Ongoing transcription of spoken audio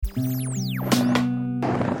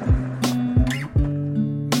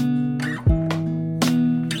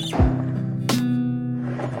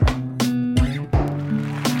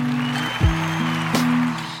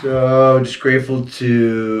So just grateful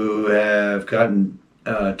to have gotten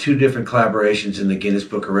 2 different collaborations in the Guinness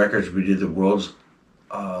Book of Records. We did the world's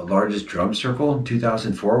largest drum circle in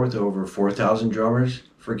 2004 with over 4,000 drummers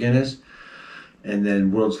for Guinness. And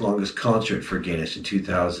then world's longest concert for Guinness in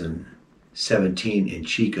 2017 in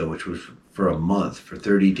Chico, which was for a month, for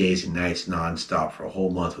 30 days and nights nonstop for a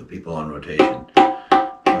whole month with people on rotation.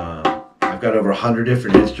 I've got over 100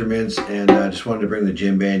 different instruments, and I just wanted to bring the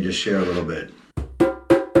gym band, just share a little bit.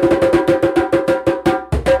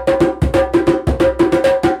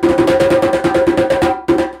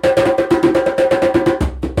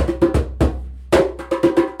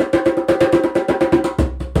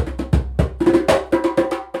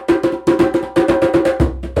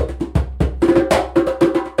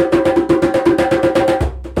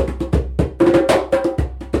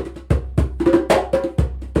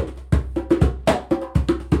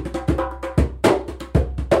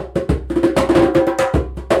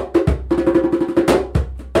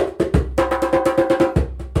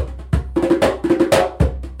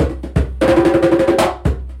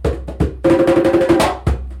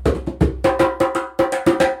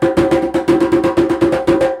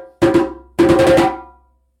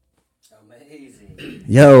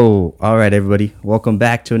 Yo, all right, everybody. Welcome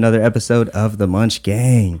back to another episode of The Munch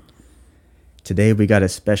Gang. Today we got a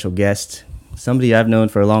special guest, somebody I've known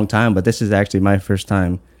for a long time, but this is actually my first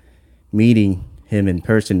time meeting him in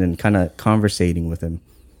person and kind of conversating with him,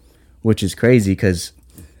 which is crazy because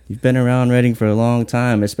you've been around Reading for a long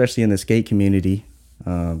time, especially in the skate community.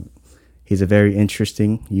 He's a very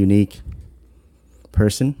interesting, unique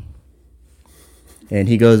person, and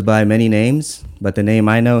he goes by many names, but the name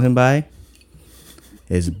I know him by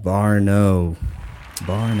is Barno.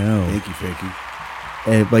 Thank you,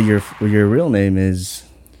 Frankie. But your real name is?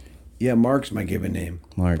 Yeah, Mark's my given name.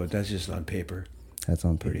 Mark. But that's just on paper. That's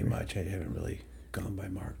on paper. Pretty much. I haven't really gone by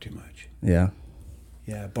Mark too much. Yeah?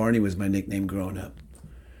 Yeah, Barney was my nickname growing up.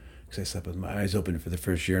 Because I slept with my eyes open for the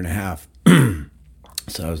first year and a half.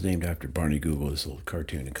 So I was named after Barney Google, this little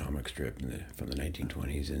cartoon and comic strip from the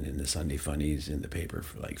 1920s, and in the Sunday Funnies in the paper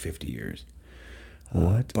for like 50 years.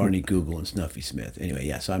 What? Barney Google and Snuffy Smith. Anyway,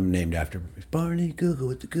 yeah, so I'm named after Barney Google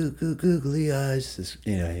with the googly eyes.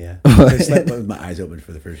 Yeah. I slept with my eyes open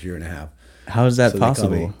for the first year and a half. How is that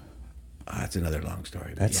possible? That's another long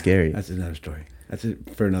story. That's scary. That's another story. That's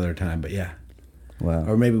it for another time, but yeah. Wow.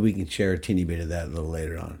 Or maybe we can share a teeny bit of that a little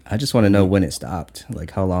later on. I just want to know when it stopped.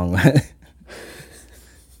 Like, how long?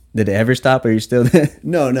 Did it ever stop? Or are you still there?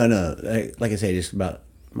 No. Like I say, just about,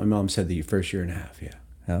 my mom said the first year and a half, yeah.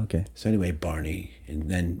 Oh, okay. So anyway, Barney, and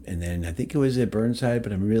then I think it was at Burnside,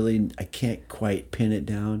 but I can't quite pin it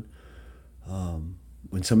down.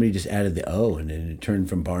 When somebody just added the O, and then it turned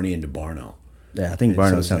from Barney into Barno. Yeah, I think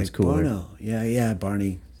Barno sounds cooler. Barno, yeah,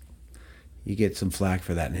 Barney. You get some flack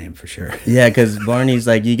for that name for sure. Yeah, because Barney's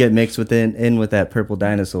like, you get mixed with that purple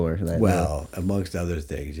dinosaur. Amongst other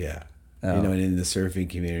things, yeah. Oh. And in the surfing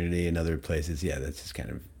community and other places, yeah, that's just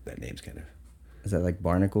that name's kind of. Is that like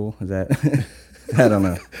Barnacle? Is that? I don't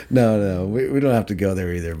know. No, we don't have to go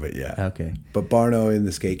there either, but yeah. Okay. But Barno in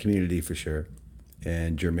the skate community for sure,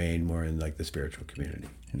 and Jermaine more in like the spiritual community.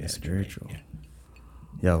 The spiritual. Jermaine,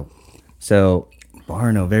 yeah. Yo, so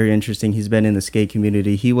Barno, very interesting. He's been in the skate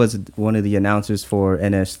community. He was one of the announcers for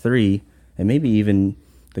NS3, and maybe even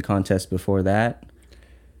the contest before that.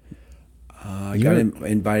 I got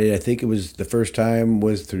invited. I think it was the first time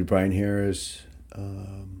was through Brian Harris.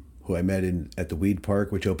 Who I met at the Weed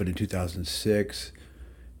Park, which opened in 2006.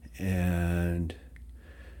 And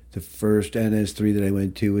the first NS3 that I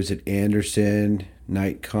went to was at Anderson,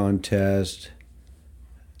 night contest,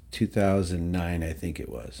 2009, I think it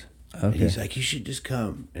was. Okay. And he's like, you should just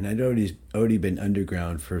come. And I'd already been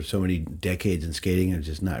underground for so many decades in skating and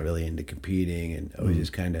just not really into competing and always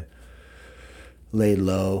just kind of laid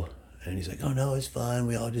low. And he's like, oh no, it's fun.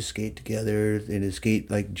 We all just skate together in a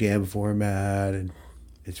skate like jam format, and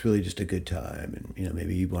it's really just a good time, and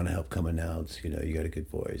maybe you want to help come announce, you got a good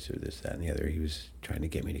voice or this, that, and the other. He was trying to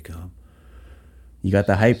get me to come. You got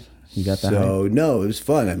the hype. So no, it was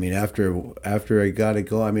fun. I mean, after I got to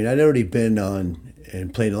go, I mean, I'd already been on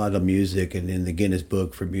and played a lot of music and in the Guinness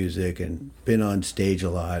Book for music and been on stage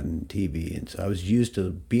a lot and TV, and so I was used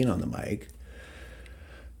to being on the mic.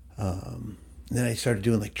 Then I started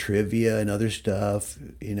doing like trivia and other stuff,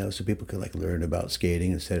 so people could like learn about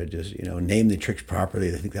skating instead of just, name the tricks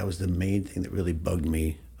properly. I think that was the main thing that really bugged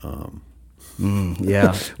me.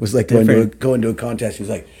 Yeah. It was like going to a contest. He was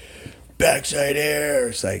like, backside air.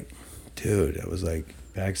 It's like, dude, I was like,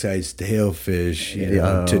 backside tailfish,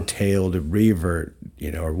 to tail to revert,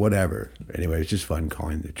 or whatever. Anyway, it's just fun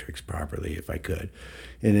calling the tricks properly if I could.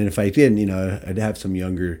 And then if I didn't, I'd have some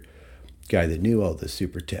younger guy that knew all the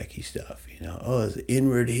super techie stuff, it's an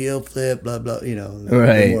inward heel flip, blah, blah,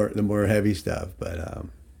 the more heavy stuff. But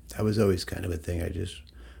that was always kind of a thing. I just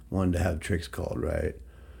wanted to have tricks called right.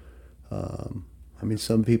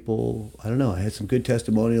 Some people, I don't know, I had some good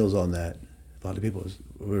testimonials on that. A lot of people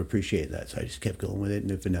would appreciate that, so I just kept going with it,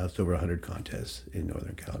 and I've announced over 100 contests in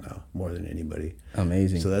Northern Cal now, more than anybody.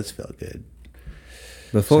 Amazing. So that's felt good.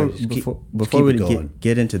 Before we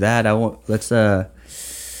get into that, let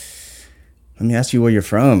me ask you where you're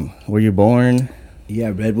from. Where you're born?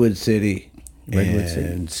 Yeah, Redwood City.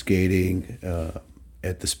 And skating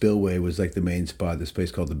at the Spillway was like the main spot. This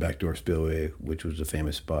place called the Backdoor Spillway, which was a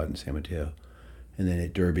famous spot in San Mateo, and then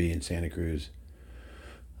at Derby in Santa Cruz.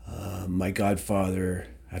 My godfather,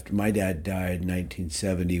 after my dad died in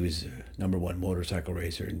 1970, was a #1 motorcycle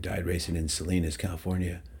racer and died racing in Salinas,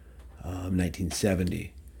 California,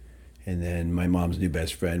 1970. And then my mom's new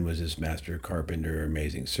best friend was this master carpenter,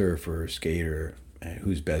 amazing surfer, skater,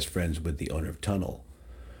 who's best friends with the owner of Tunnel,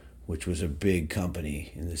 which was a big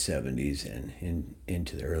company in the 70s and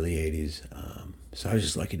into the early 80s. So I was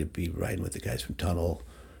just lucky to be riding with the guys from Tunnel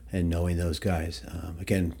and knowing those guys.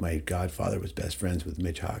 Again, my godfather was best friends with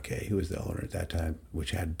Mitch Hockey, who was the owner at that time,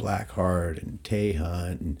 which had Blackheart and Tay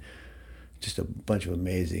Hunt and just a bunch of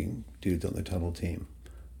amazing dudes on the Tunnel team.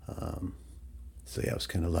 So yeah, I was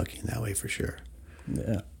kind of lucky in that way for sure.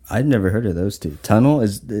 Yeah, I'd never heard of those two. Tunnel,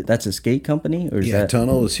 that's a skate company, or is that?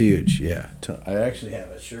 Tunnel is huge. Yeah, I actually have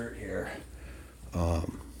a shirt here.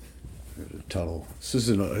 Tunnel.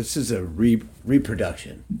 This is a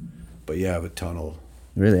reproduction, but yeah, with Tunnel.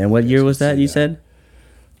 Really? And what year was that? You said?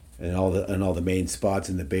 And all the main spots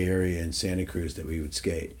in the Bay Area and Santa Cruz that we would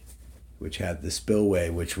skate, which had the Spillway,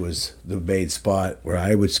 which was the main spot where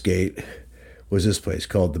I would skate, was this place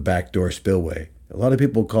called the Backdoor Spillway. A lot of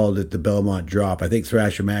people called it the Belmont Drop. I think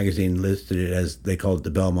Thrasher Magazine listed it as they called it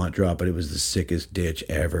the Belmont Drop, but it was the sickest ditch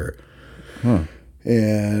ever. Huh.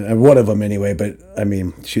 And one of them anyway, but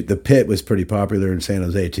the pit was pretty popular in San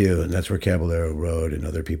Jose too, and that's where Caballero rode and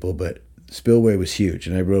other people, but Spillway was huge,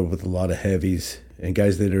 and I rode with a lot of heavies and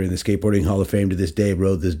guys that are in the Skateboarding Hall of Fame to this day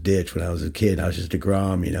rode this ditch when I was a kid. I was just a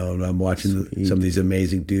Grom, and I'm watching some of these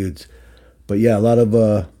amazing dudes. But yeah, a lot of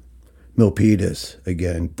Milpitas,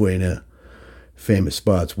 again, Buena, famous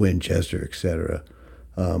spots, Winchester, etc.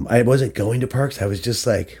 I wasn't going to parks. I was just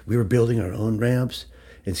like, we were building our own ramps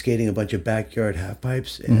and skating a bunch of backyard half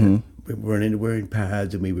pipes, and we weren't into wearing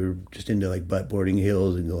pads, and we were just into like butt boarding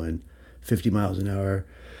hills and going 50 miles an hour,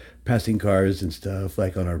 passing cars and stuff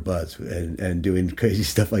like on our butts and doing crazy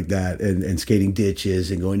stuff like that, and skating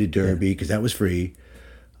ditches and going to Derby because that was free.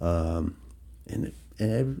 And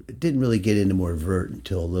I didn't really get into more vert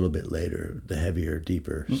until a little bit later, the heavier,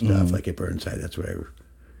 deeper stuff like at Burnside. That's where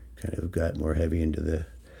I kind of got more heavy into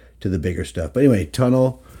the bigger stuff. But anyway,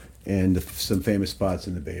 Tunnel and some famous spots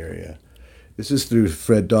in the Bay Area. This is through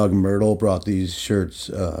Fred Dog Myrtle brought these shirts.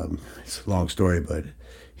 It's a long story, but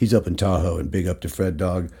he's up in Tahoe, and big up to Fred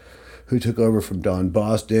Dog, who took over from Don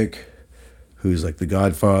Bostic, who's like the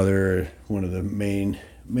godfather, one of the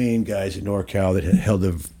main guys in NorCal that had held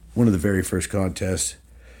one of the very first contests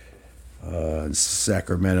in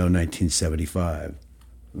Sacramento, 1975.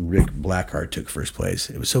 Rick Blackheart took first place.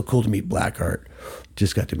 It was so cool to meet Blackheart.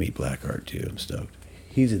 Just got to meet Blackheart too. I'm stoked.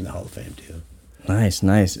 He's in the Hall of Fame too. Nice.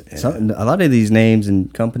 A lot of these names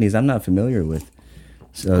and companies I'm not familiar with.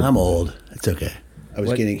 So I'm old. It's okay. I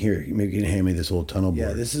was getting here. Maybe you can hand me this old Tunnel board.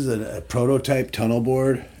 Yeah, this is a prototype Tunnel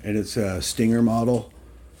board, and it's a Stinger model,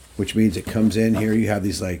 which means it comes in here. You have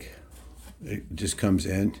these it just comes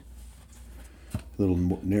in a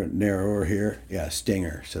little narrower here. Yeah,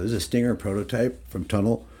 Stinger. So this is a Stinger prototype from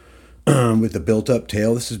Tunnel with a built-up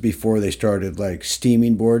tail. This is before they started like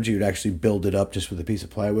steaming boards. You'd actually build it up just with a piece of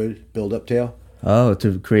plywood, build-up tail. Oh,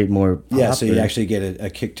 to create more pop. Yeah, so you'd actually get a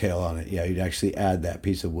kicktail on it. Yeah, you'd actually add that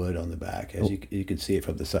piece of wood on the back, as you can see it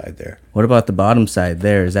from the side there. What about the bottom side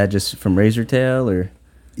there? Is that just from Razor Tail or?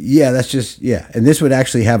 Yeah, that's just, and this would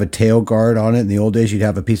actually have a tail guard on it. In the old days, you'd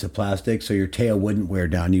have a piece of plastic, so your tail wouldn't wear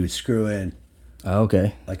down. You would screw in. Oh,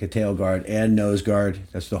 okay. Like a tail guard and nose guard.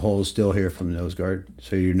 That's the hole still here from the nose guard,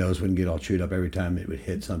 so your nose wouldn't get all chewed up every time it would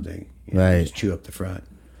hit something. Right. Just chew up the front.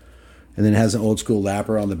 And then it has an old school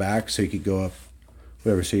lapper on the back, so you could go up,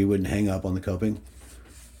 whatever, so you wouldn't hang up on the coping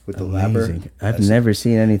with the lapper. I've never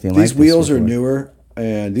seen anything like this. These wheels are newer,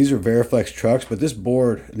 and these are Veriflex trucks, but this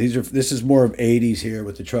board, this is more of 80s here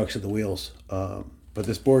with the trucks and the wheels. But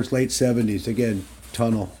this board's late 70s, again,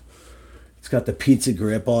 Tunnel. It's got the pizza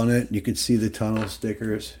grip on it. You can see the tunnel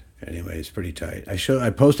stickers. Anyway, it's pretty tight. I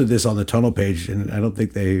posted this on the tunnel page, and I don't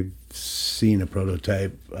think they've seen a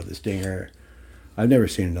prototype of the Stinger. I've never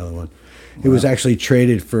seen another one. Wow. It was actually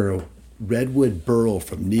traded for a redwood burl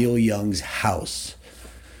from Neil Young's house.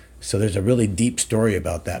 So there's a really deep story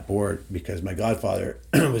about that board because my godfather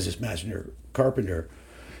was this master carpenter,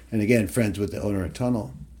 and again, friends with the owner of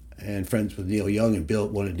Tunnel, and friends with Neil Young, and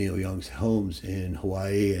built one of Neil Young's homes in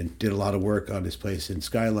Hawaii and did a lot of work on his place in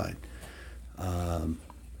Skyline.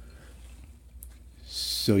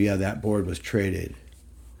 So yeah, that board was traded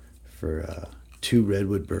for 2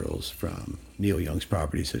 redwood burls from Neil Young's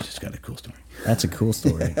property. So it's just got a cool story. That's a cool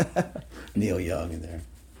story. Neil Young in there.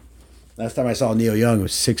 Last time I saw Neil Young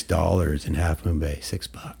was $6 in Half Moon Bay.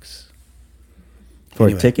 $6 for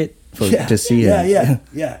a ticket to see him. Yeah.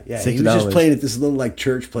 $6. He was just playing at this little like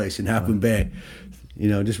church place in Half Moon Bay.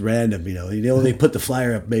 Just random. They only put the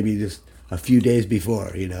flyer up maybe just a few days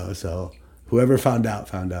before. So whoever found out,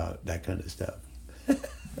 that kind of stuff.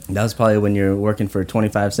 That was probably when you're working for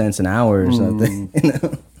 25 cents an hour or something.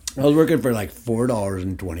 I was working for like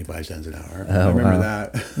 $4.25 an hour. I remember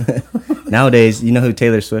that. Nowadays, you know who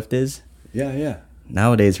Taylor Swift is? Yeah.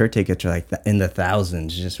 Nowadays, her tickets are like in the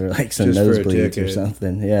thousands just for like some nosebleeds or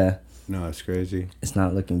something. Yeah. No, it's crazy. It's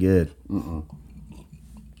not looking good.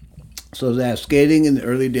 So that skating in the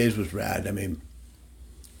early days was rad. I mean,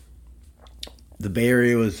 the Bay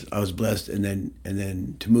Area I was blessed, and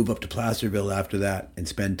then to move up to Placerville after that and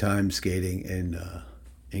spend time skating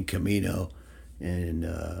in Camino and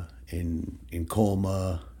in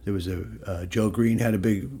Colma. There was Joe Green had a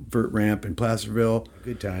big vert ramp in Placerville.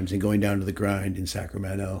 Good times, and going down to the grind in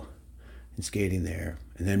Sacramento and skating there,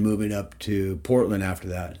 and then moving up to Portland after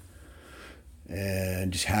that,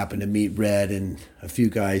 and just happened to meet Red and a few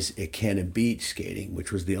guys at Cannon Beach skating,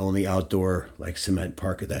 which was the only outdoor like cement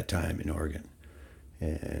park at that time in Oregon.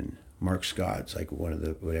 And Mark Scott's like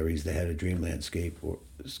he's the head of Dreamland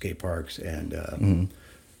skate parks, and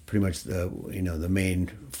pretty much the main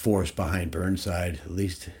force behind Burnside, at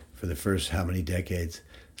least for the first how many decades.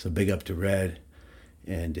 So big up to Red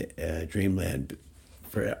and Dreamland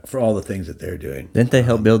for all the things that they're doing. Didn't they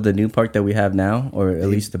help build the new park that we have now, or at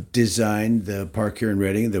least designed the park here in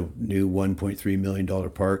Redding, the new $1.3 million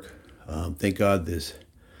park? Thank God this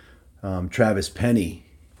Travis Penny,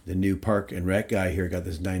 the new park and rec guy here, got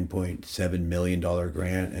this $9.7 million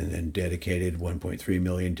grant and then dedicated $1.3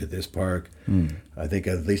 million to this park. I think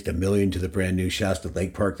at least $1 million to the brand new Shasta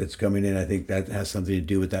Lake Park that's coming in. I think that has something to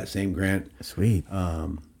do with that same grant. Sweet.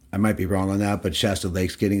 I might be wrong on that, but Shasta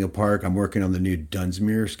Lake's getting a park. I'm working on the new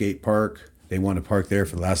Dunsmuir skate park. They want a park there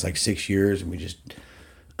for the last 6 years, and we just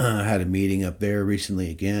had a meeting up there recently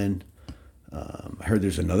again. I heard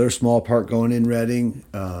there's another small park going in Redding.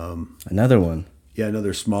 Another one. Yeah,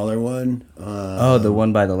 another smaller one. The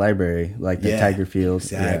one by the library, like the Tiger Field.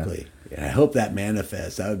 Exactly. Yeah. And I hope that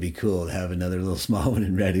manifests. That would be cool to have another little small one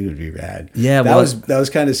in Redding. Would be rad. Yeah, that was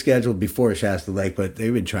kind of scheduled before Shasta Lake, but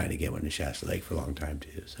they've been trying to get one in Shasta Lake for a long time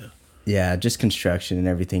too. So yeah, just construction and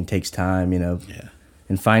everything takes time, Yeah.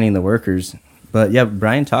 and finding the workers. But yeah,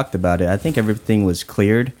 Brian talked about it. I think everything was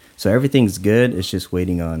cleared, so everything's good. It's just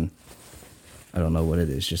waiting on, I don't know what it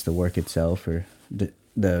is, just the work itself or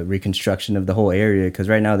the reconstruction of the whole area, because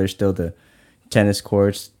right now there's still the tennis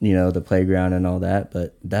courts, the playground and all that,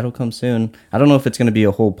 but that'll come soon. I don't know if it's going to be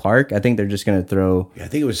a whole park. I think they're just going to throw I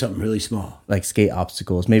think it was something really small, like skate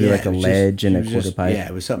obstacles, maybe like a ledge and a quarter pipe. Yeah,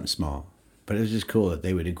 it was something small, but it was just cool that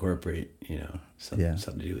they would incorporate something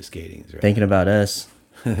to do with skating. Right? Thinking about us,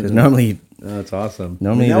 because normally that's awesome.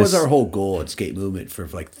 Normally that was our whole goal at Skate Movement for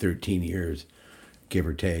 13 years, give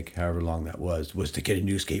or take, however long that was to get a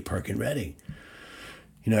new skate park in Redding.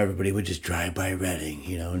 Everybody would just drive by Redding,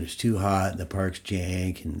 and it's too hot, and the park's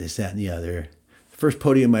jank, and this, that, and the other. The first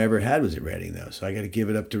podium I ever had was at Redding, though, so I got to give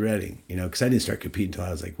it up to Redding, because I didn't start competing until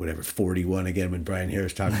I was 41 again, when Brian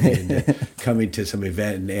Harris talked me into coming to some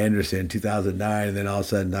event in Anderson in 2009, and then all of a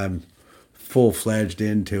sudden I'm full-fledged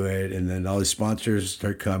into it, and then all the sponsors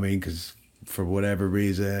start coming because for whatever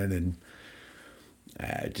reason, and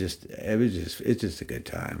it's just a good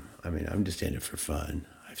time. I mean, I'm just in it for fun.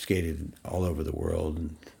 I've skated all over the world,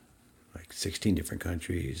 in 16 different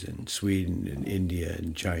countries, and Sweden and India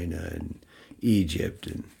and China and Egypt.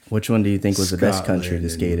 And which one do you think was the best country to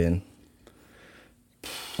skate in?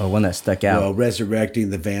 Or one that stuck out? Well, resurrecting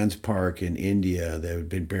the Vans Park in India that had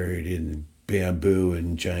been buried in bamboo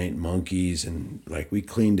and giant monkeys, and we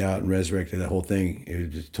cleaned out and resurrected that whole thing. It was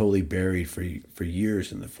just totally buried for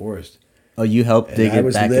years in the forest. Oh, you helped dig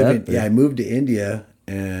it back up? Yeah, I moved to India,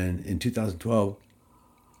 and in 2012.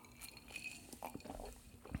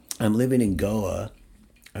 I'm living in Goa,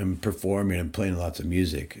 I'm performing. I'm playing lots of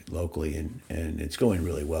music locally, and it's going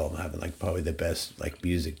really well. I'm having like probably the best like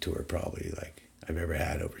music tour probably like I've ever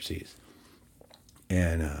had overseas.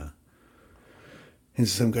 And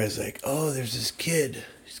some guy's like, "Oh, there's this kid.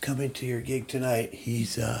 He's coming to your gig tonight. He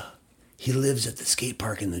lives at the skate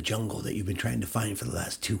park in the jungle that you've been trying to find for the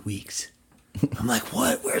last 2 weeks." I'm like,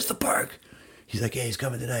 "What? Where's the park?" He's like, "Hey, he's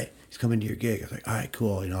coming tonight. He's coming to your gig." I was like, "All right,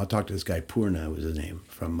 cool. I'll talk to this guy. Purna was his name,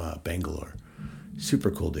 from Bangalore.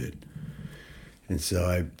 Super cool dude." And so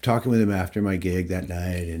I'm talking with him after my gig that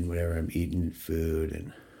night and whatever. I'm eating food,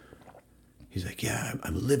 and he's like, "Yeah,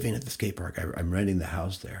 I'm living at the skate park. I'm renting the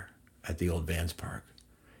house there at the old Vans Park."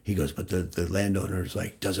 He goes, "But the landowner's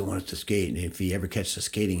like doesn't want us to skate, and if he ever catches us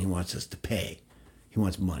skating, he wants us to pay. He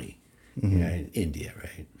wants money." Mm-hmm. Yeah, in India,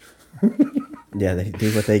 right? Yeah, they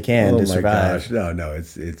do what they can to survive. Gosh. No,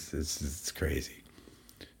 it's crazy.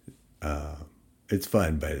 It's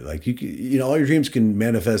fun, but like all your dreams can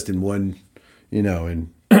manifest in one, in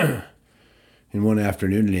one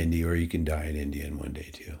afternoon in India, or you can die in India in one day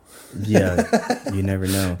too. Yeah, you never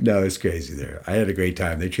know. No, it's crazy there. I had a great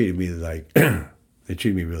time. They treated me they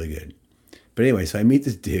treated me really good. But anyway, so I meet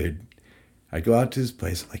this dude. I go out to his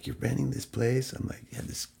place. I'm like, "You're renting this place?" I'm like, "Yeah,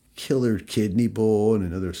 this killer kidney bowl and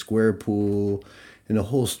another square pool and a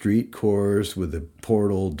whole street course with a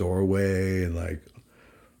portal doorway and like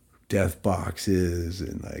death boxes,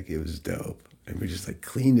 and like it was dope." And we just like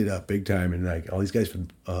cleaned it up big time, and like all these guys from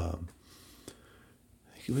I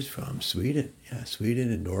think he was from Sweden. Yeah,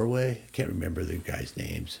 Sweden and Norway. I can't remember the guys'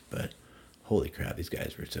 names, but holy crap, these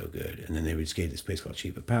guys were so good. And then they would skate at this place called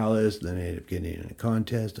Shiva Palace, and then they ended up getting in a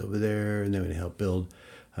contest over there, and then we helped build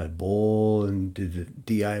a bowl and did the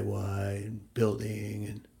DIY and building,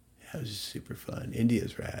 and that was just super fun.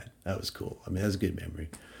 India's rad. That was cool. I mean, that was a good memory.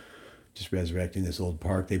 Just resurrecting this old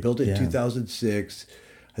park. They built it in 2006.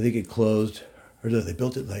 I think it closed, or no, they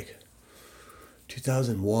built it like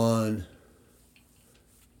 2001,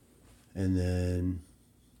 and then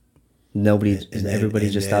everybody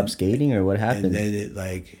just stopped skating, or what happened? And then it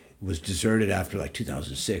like was deserted after like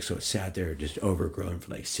 2006, so it sat there just overgrown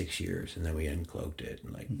for like 6 years, and then we uncloaked it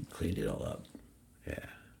and like cleaned it all up. Yeah,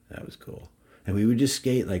 that was cool. And we would just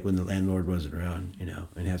skate like when the landlord wasn't around,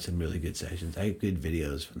 and have some really good sessions. I have good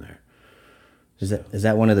videos from there. Is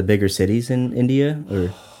that one of the bigger cities in India,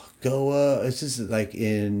 or? Goa? It's just like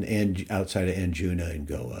outside of Anjuna in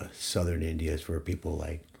Goa, southern India, is where people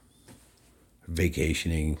like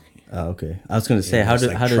vacationing. Oh, okay. I was going to say, how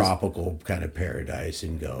does tropical kind of paradise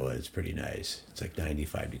in Goa? It's pretty nice. It's like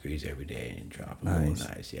 95 degrees every day and tropical.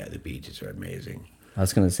 Nice. Yeah, the beaches are amazing. I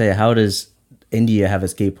was going to say, how does India have a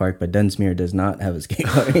skate park, but Dunsmuir does not have a skate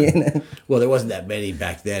park? Well, there wasn't that many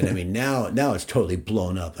back then. I mean, now it's totally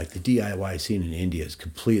blown up. Like the DIY scene in India is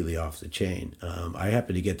completely off the chain. I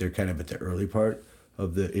happened to get there kind of at the early part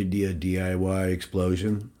of the India DIY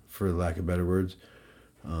explosion, for lack of better words.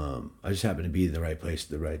 I just happened to be in the right place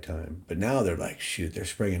at the right time. But now they're like, they're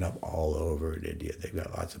springing up all over in India. They've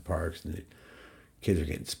got lots of parks, and the kids are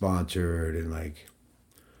getting sponsored. And like,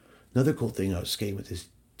 another cool thing, I was skating with this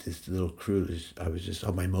little crew. I was just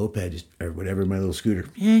on my moped, or whatever, my little scooter,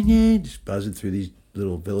 just buzzing through these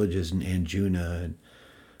little villages in Anjuna and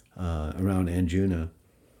around Anjuna,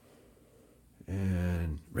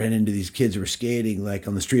 and ran into these kids who were skating like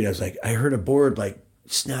on the street. I was like, I heard a board like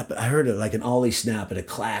snap. I heard it like an ollie snap and a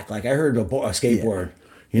clack. Like I heard a skateboard,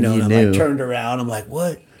 and I'm like turned around. I'm like,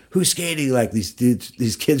 what? Who's skating? Like these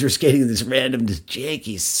kids were skating in this random, this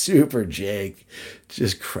janky, super jank,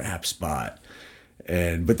 just crap spot.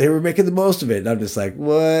 But they were making the most of it. And I'm just like,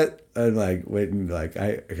 what? I'm like waiting, like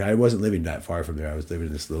I wasn't living that far from there. I was living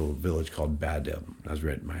in this little village called Badam. I was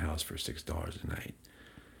renting my house for $6 a night.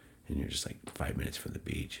 And you're just like 5 minutes from the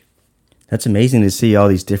beach. That's amazing to see all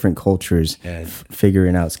these different cultures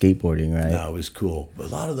figuring out skateboarding, right? No, it was cool. But a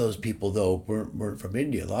lot of those people, though, weren't from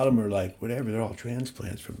India. A lot of them are like, whatever, they're all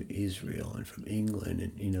transplants from Israel and from England,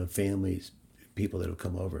 and, families, people that have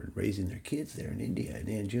come over and raising their kids there in India, and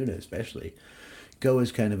Anjuna especially. Goa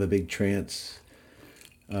is kind of a big trance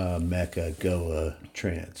mecca, Goa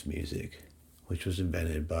trance music, which was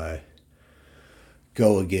invented by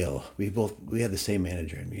Goa Gill. We had the same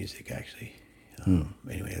manager in music, actually.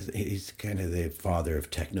 Anyway, he's kind of the father of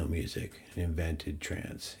techno music and invented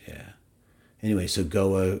trance. Yeah. Anyway, so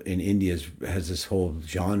Goa in India has this whole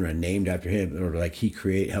genre named after him, or like he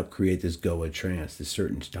helped create this Goa trance, this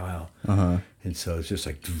certain style. And so it's just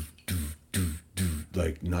like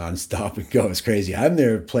like nonstop and go. It's crazy. I'm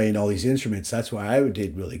there playing all these instruments. That's why I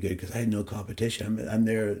did really good, because I had no competition. I'm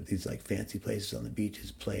there at these like fancy places on the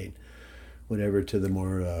beaches playing whatever to the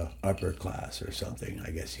more upper class or something,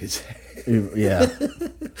 I guess you'd say. Yeah.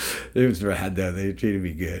 It was rad though. They treated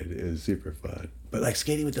me good. It was super fun. But like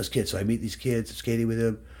skating with those kids. So I meet these kids, skating with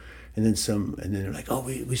them, and then they're like, oh,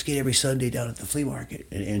 we skate every Sunday down at the flea market.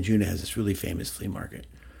 And Anjuna has this really famous flea market.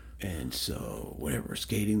 And so whenever we're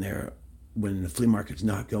skating there, when the flea market's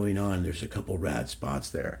not going on, there's a couple rad spots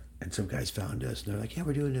there. And some guys found us, and they're like, yeah,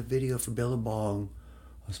 we're doing a video for Billabong,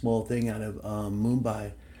 a small thing out of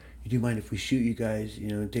Mumbai. Do you mind if we shoot you guys,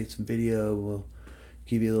 take some video, we'll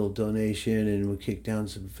give you a little donation, and we'll kick down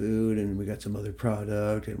some food, and we got some other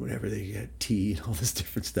product, and whatever, they get tea and all this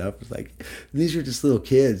different stuff. It's like, these are just little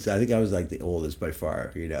kids. I think I was like the oldest by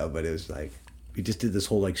far, but it was like, we just did this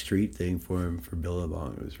whole like street thing for him for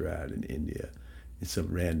Billabong. It was rad in India, in some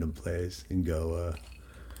random place in Goa,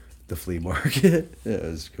 the flea market. It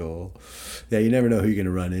was cool. Yeah, you never know who you're going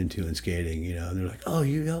to run into in skating, and they're like, oh,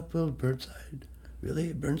 you help build Burnside?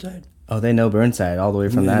 Really? Burnside? Oh, they know Burnside all the way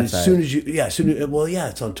from that side.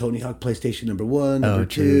 It's on Tony Hawk PlayStation number 1, number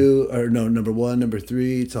 2, or no, number 1, number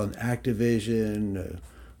 3. It's on Activision,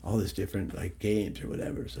 all this different like games or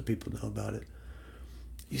whatever, so people know about it.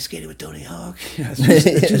 You skated with Tony Hawk? Yeah,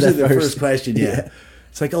 it's usually the first question. Yeah.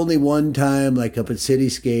 It's like only one time, like up at City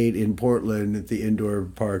Skate in Portland at the indoor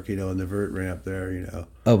park, on the vert ramp there,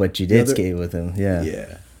 Oh, but you did skate with him, yeah.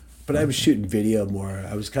 Yeah. But I was shooting video more.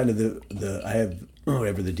 I was kind of I have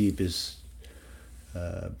whatever the deepest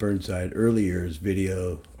Burnside early years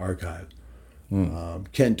video archive.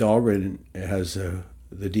 Kent Dahlgren has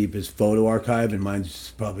the deepest photo archive, and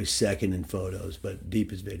mine's probably second in photos, but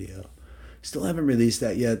deepest video. Still haven't released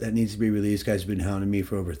that yet. That needs to be released. Guys have been hounding me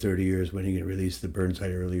for over 30 years. When are you going to release the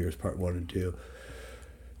Burnside early years part 1 and 2?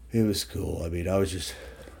 It was cool. I mean, I was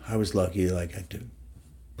lucky. Like, I had to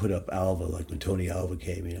put up Alva, like when Tony Alva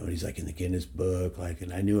came, and he's like in the Guinness book, like,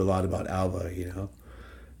 and I knew a lot about Alva,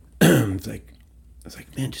 It's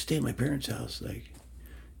like, man, just stay at my parents' house, like,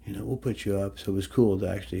 we'll put you up. So it was cool to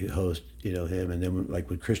actually host, him. And then like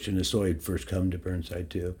when Christian Hosoi first come to Burnside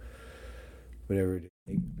too, whatever,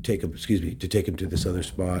 to take him to this other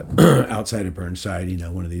spot outside of Burnside,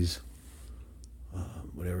 one of these,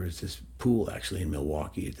 whatever, it's this pool actually in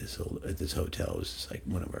Milwaukee at this hotel. It was just like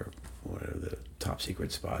one of the top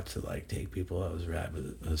secret spots to like take people. I was rad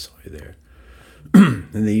with Hosoi there.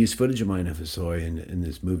 And they used footage of mine of Hosoi in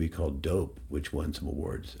this movie called Dope, which won some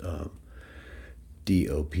awards.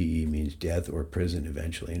 DOPE means death or prison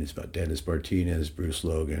eventually, and it's about Dennis Martinez, Bruce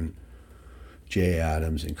Logan, Jay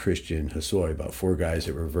Adams, and Christian Hosoi, about 4 guys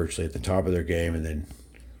that were virtually at the top of their game, and then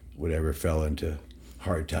whatever fell into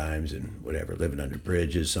hard times and whatever, living under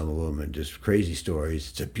bridges, some of them, and just crazy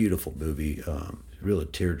stories. It's a beautiful movie, real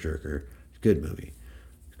tearjerker. Good movie.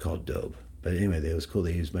 It's called Dope. But anyway, it was cool.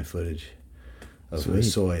 They used my footage of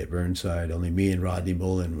Hosoi at Burnside. Only me and Rodney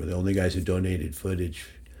Mullen were the only guys who donated footage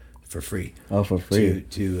for free. Oh, for free.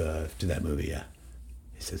 To that movie, yeah.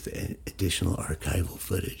 It says the additional archival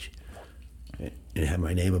footage. And it had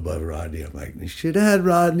my name above Rodney. I'm like, you should have had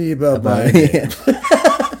Rodney above my name.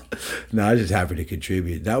 No, I was just happy to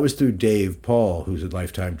contribute. That was through Dave Paul, who's a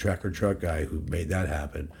lifetime tracker truck guy who made that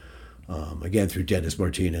happen. Again, through Dennis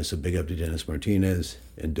Martinez. So big up to Dennis Martinez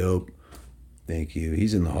and Dope. Thank you.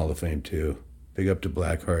 He's in the Hall of Fame too. Big up to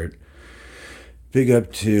Blackheart. Big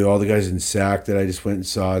up to all the guys in SAC that I just went and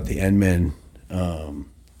saw at the N-Men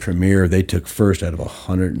premiere. They took first out of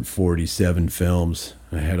 147 films.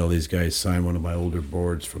 I had all these guys sign one of my older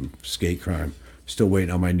boards from Skate Crime. Still waiting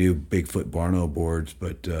on my new Bigfoot Barno boards.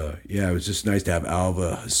 But yeah, it was just nice to have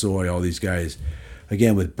Alva, Hosoi, all these guys.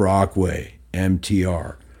 Again, with Brockway,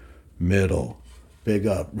 MTR, Middle, big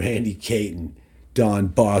up, Randy Caton, Don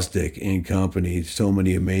Bostic and company. So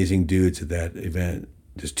many amazing dudes at that event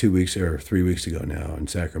just 2 weeks or 3 weeks ago now in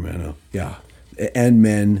Sacramento. Yeah.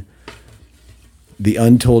 N-Men, The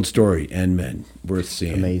Untold Story, N-Men, worth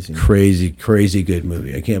seeing. Amazing. Crazy, crazy good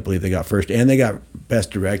movie. I can't believe they got first. And they got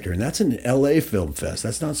Best Director. And that's an LA film fest.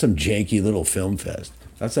 That's not some janky little film fest.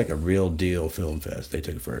 That's like a real deal film fest. They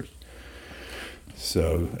took first.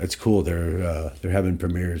 So that's cool. They're having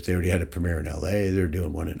premieres. They already had a premiere in LA. They're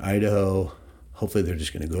doing one in Idaho. Hopefully they're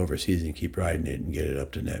just going to go overseas and keep riding it and get it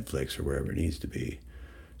up to Netflix or wherever it needs to be.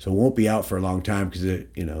 So it won't be out for a long time because they're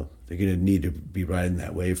going to need to be riding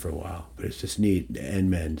that wave for a while. But it's just neat.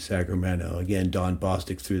 N-Men, Sacramento. Again, Don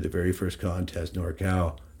Bostic threw the very first contest,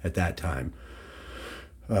 NorCal, at that time.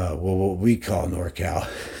 What we call NorCal,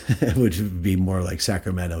 which would be more like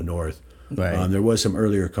Sacramento North. Right. There was some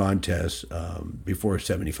earlier contests before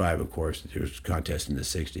 75, of course. There was contests in the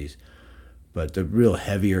 60s. But the real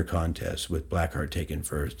heavier contest with Blackheart taking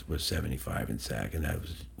first was 75 in SAC, and that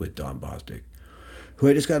was with Don Bostic, who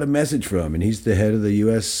I just got a message from, and he's the head of the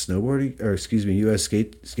U.S. U.S.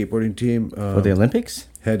 skateboarding team. For the Olympics?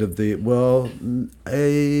 Head of the,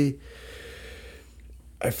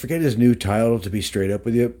 I forget his new title, to be straight up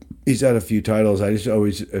with you. He's had a few titles. I just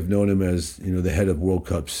always have known him as, the head of World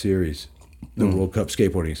Cup series, the World Cup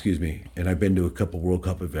skateboarding, and I've been to a couple World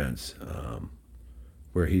Cup events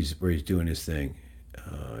where he's doing his thing.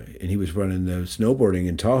 And he was running the snowboarding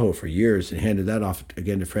in Tahoe for years and handed that off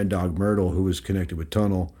again to friend Dog Myrtle, who was connected with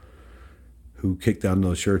Tunnel, who kicked down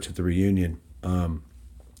those shirts at the reunion.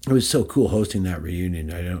 It was so cool hosting that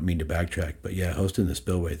reunion. I don't mean to backtrack, but yeah, hosting the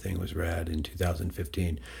Spillway thing was rad in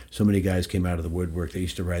 2015. So many guys came out of the woodwork. They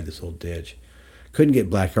used to ride this old ditch. Couldn't get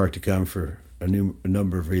Blackheart to come for a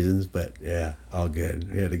number of reasons, but yeah, all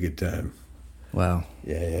good. We had a good time. Wow.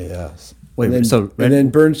 Yeah. Wait, and then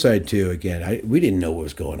Burnside too. Again, we didn't know what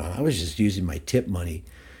was going on. I was just using my tip money,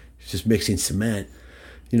 just mixing cement.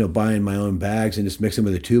 Buying my own bags and just mixing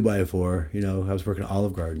with a 2x4. I was working at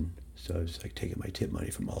Olive Garden. So I was just like taking my tip money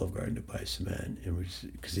from Olive Garden to buy cement, and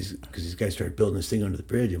because these guys started building this thing under the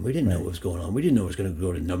bridge, and we didn't know what was going on. We didn't know it was going to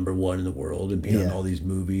go to #1 in the world and be on all these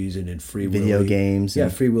movies and in Free Willy. Video games. Yeah,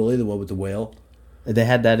 Free Willy, the one with the whale. They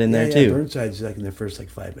had that in there too. Burnside's like in the first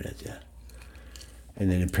 5 minutes, yeah. And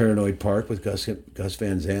then in Paranoid Park with Gus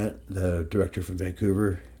Van Sant, the director from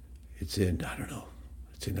Vancouver, it's in, I don't know.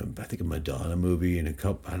 I think a Madonna movie and a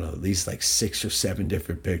couple, I don't know, at least 6 or 7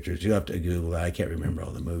 different pictures. You have to Google that. I can't remember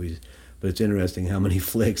all the movies, but it's interesting how many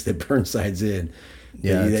flicks that Burnside's in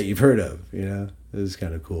that you've heard of. It was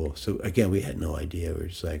kind of cool. So again, we had no idea. We were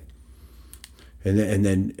just like, and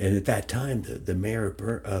at that time, the mayor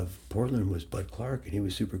of Portland was Bud Clark, and he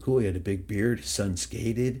was super cool. He had a big beard. His son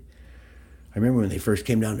skated. I remember when they first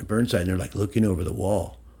came down to Burnside, and they're looking over the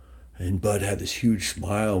wall. And Bud had this huge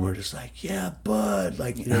smile, and we're just like, yeah, Bud.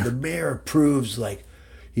 The mayor approves,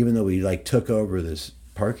 even though we, took over this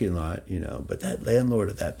parking lot, But that landlord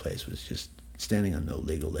of that place was just standing on no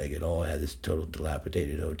legal leg at all. Had this total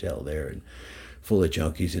dilapidated hotel there and full of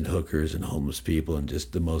junkies and hookers and homeless people, and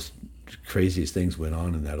just the most craziest things went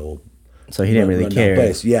on in that old So he didn't really care.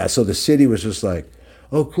 Place. Yeah, so the city was just like,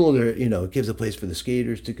 oh, cool, there, it gives a place for the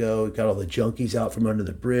skaters to go. It got all the junkies out from under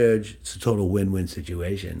the bridge. It's a total win-win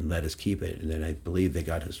situation. Let us keep it. And then I believe they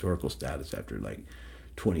got historical status after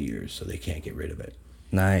 20 years, so they can't get rid of it.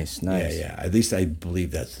 Nice. Yeah. At least I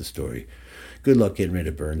believe that's the story. Good luck getting rid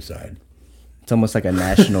of Burnside. It's almost like a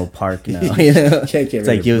national park now. Can't get rid it's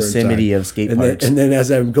like Yosemite of skate parks. And then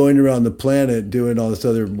as I'm going around the planet doing all this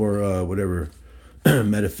other more,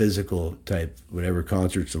 metaphysical type,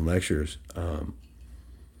 concerts and lectures,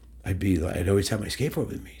 I'd always have my skateboard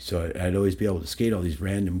with me. So I'd always be able to skate all these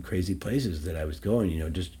random crazy places that I was going,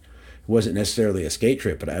 just, it wasn't necessarily a skate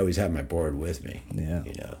trip, but I always had my board with me. Yeah.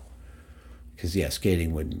 Because,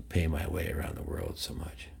 skating wouldn't pay my way around the world so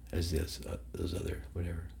much as those other,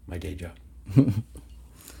 my day job.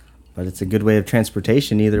 But it's a good way of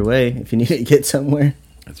transportation either way, if you need to get somewhere.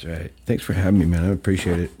 That's right. Thanks for having me, man. I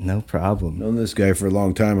appreciate it. No problem. Known this guy for a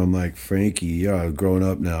long time. I'm like, Frankie, growing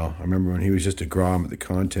up now. I remember when he was just a Grom at the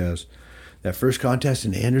contest. That first contest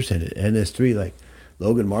in Anderson at NS3,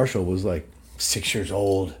 Logan Marshall was 6 years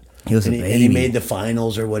old. He was a baby. And he made the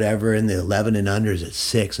finals or whatever in the 11 and unders at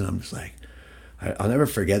 6. And I'm just like, I'll never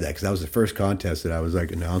forget that because that was the first contest that I was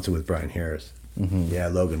announcing with Brian Harris. Mm-hmm. Yeah,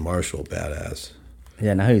 Logan Marshall, badass.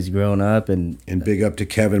 Yeah, now he's grown up. And big up to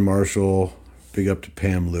Kevin Marshall. Big up to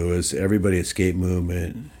Pam Lewis, everybody at Skate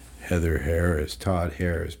Movement, Heather Harris, Todd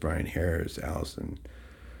Harris, Brian Harris, Allison,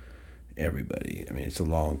 everybody. I mean, it's a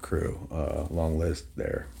long crew, long list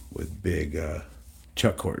there with big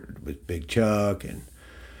Chuck Horton, with Big Chuck, and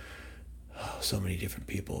so many different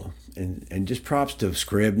people. And just props to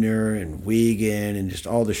Scribner and Wiegand and just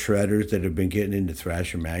all the shredders that have been getting into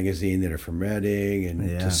Thrasher Magazine that are from Reading,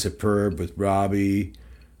 and to Superb with Robbie,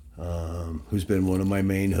 who's been one of my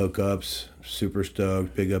main hookups. Super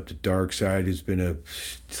stoked. Big up to Darkside, who's been a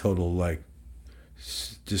total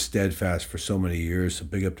just steadfast for so many years. So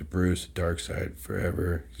big up to Bruce at Darkside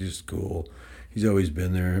forever. He's just cool. He's always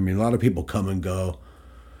been there. I mean, a lot of people come and go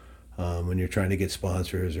when you're trying to get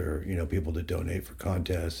sponsors or people to donate for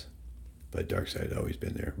contests. But Darkside's always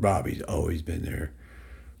been there. Robbie's always been there.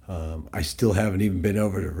 I still haven't even been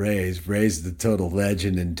over to Ray's. Ray's the total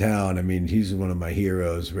legend in town. I mean, he's one of my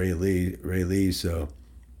heroes, Ray Lee. So,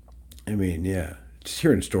 I mean, yeah, just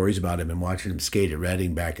hearing stories about him and watching him skate at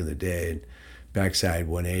Reading back in the day and backside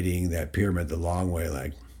 180ing that pyramid the long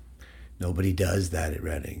way, nobody does that at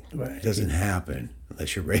Reading. Right. It doesn't happen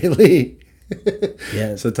unless you're Ray Lee.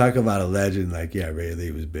 Yeah. So talk about a legend. Like, yeah, Ray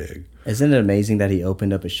Lee was big. Isn't it amazing that he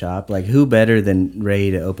opened up a shop? Like, who better than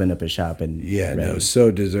Ray to open up a shop? And Yeah, Ray? no,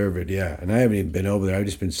 so deserved. Yeah, and I haven't even been over there. I've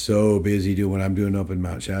just been so busy doing what I'm doing up in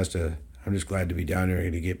Mount Shasta. I'm just glad to be down there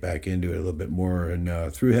and to get back into it a little bit more.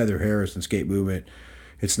 And through Heather Harris and Skate Movement,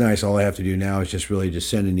 it's nice. All I have to do now is just really just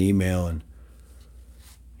send an email and,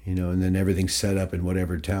 and then everything's set up in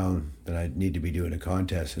whatever town that I need to be doing a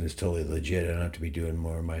contest, and it's totally legit. I don't have to be doing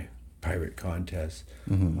more of my private contests.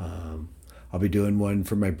 I'll be doing one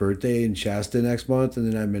for my birthday in Shasta next month,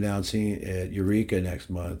 and then I'm announcing at Eureka next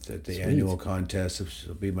month at the annual contest. This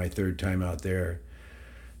will be my third time out there.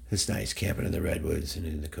 It's nice camping in the redwoods and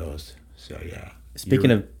in the coast. So yeah.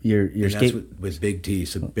 Speaking of your skate, that's with Big T.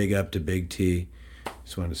 So big up to Big T.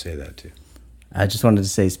 Just wanted to say that too. I just wanted to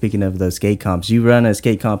say, speaking of those skate comps, you run a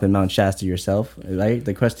skate comp in Mount Shasta yourself, right?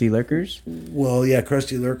 The Krusty Lurkers? Well, yeah,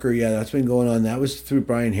 Krusty Lurker, yeah, that's been going on. That was through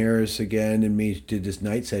Brian Harris again, and me did this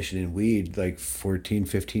night session in Weed like 14,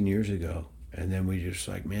 15 years ago. And then we just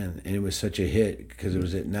like, man, and it was such a hit because it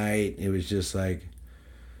was at night. It was just like,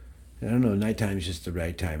 I don't know, nighttime is just the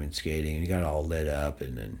right time in skating. And you got all lit up,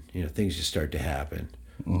 and then, things just start to happen.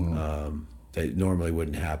 That normally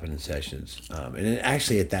wouldn't happen in sessions. And then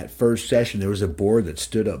actually at that first session, there was a board that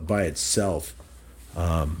stood up by itself.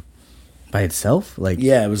 By itself? Like,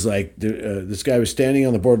 yeah, it was like this guy was standing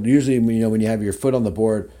on the board. Usually, when you have your foot on the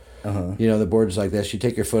board, the board is like this. You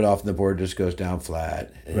take your foot off and the board just goes down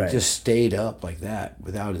flat. And it just stayed up like that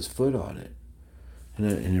without his foot on it.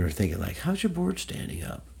 And they were thinking, like, how's your board standing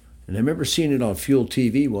up? And I remember seeing it on Fuel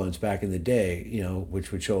TV once back in the day,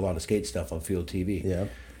 which would show a lot of skate stuff on Fuel TV. Yeah.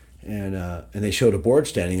 And they showed a board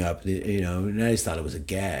standing up, and I just thought it was a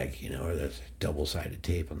gag, or there's double-sided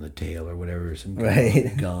tape on the tail or whatever, some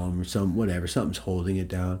gum or something's holding it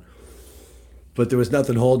down. But there was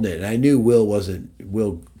nothing holding it, and I knew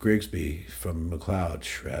Will Grigsby from McLeod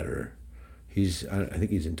Shredder. I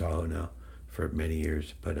think he's in Tahoe now for many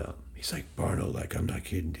years, but he's like, Barno, like, I'm not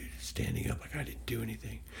kidding, dude, standing up, like I didn't do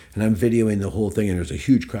anything. And I'm videoing the whole thing, and there's a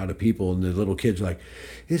huge crowd of people, and the little kids are like,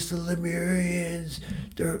 it's the Lemurians,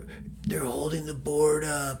 they're holding the board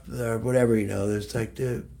up, or whatever, there's like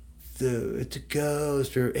it's a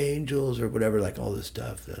ghost, or angels, or whatever, like all this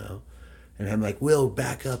stuff, And I'm like, Will,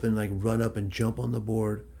 back up and like run up and jump on the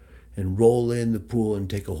board and roll in the pool and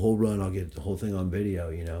take a whole run. I'll get the whole thing on video,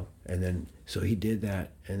 And then, so he did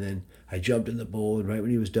that. And then I jumped in the pool, and right when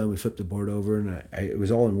he was done, we flipped the board over, and it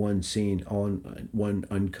was all in one scene, all in one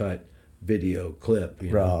uncut video clip.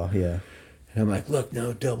 Raw, yeah. And I'm like, look,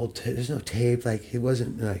 no there's no tape. Like, it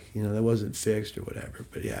wasn't like, that wasn't fixed or whatever.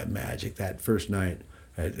 But yeah, magic that first night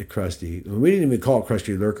at the Krusty. We didn't even call it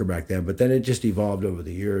Krusty Lurker back then, but then it just evolved over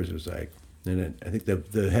the years. It was like, I think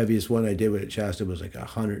the heaviest one I did with at Shasta was like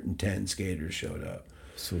 110 skaters showed up.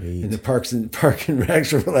 Sweet. And the park and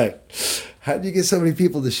recs were like, how do you get so many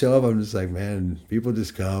people to show up? I'm just like, man, people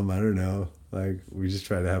just come. I don't know. Like, we just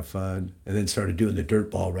try to have fun. And then started doing the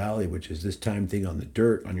dirt ball rally, which is this time thing on the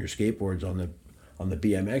dirt, on your skateboards, on the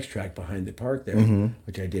BMX track behind the park there,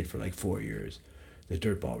 which I did for like 4 years. The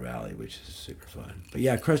dirt ball rally, which is super fun. But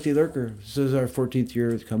yeah, Krusty Lurker. This is our 14th year.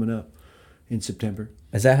 It's coming up in September.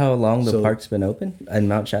 Is that how long the park's been open in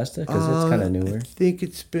Mount Shasta? Because it's kind of newer. I think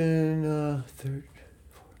it's been third.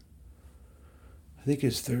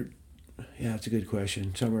 Yeah, it's a good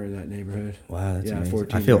question. Somewhere in that neighborhood. Wow, that's amazing.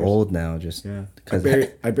 14 I feel years. old now just because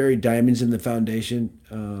I buried diamonds in the foundation,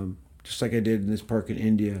 just like I did in this park in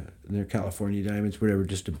India. And they're California diamonds, whatever,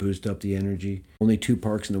 just to boost up the energy. Only 2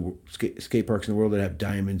 parks in the skate parks in the world that have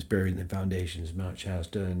diamonds buried in the foundations: Mount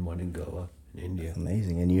Shasta and one in Goa in India.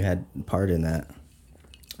 Amazing, and you had part in that.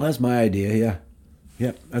 That's my idea. Yeah,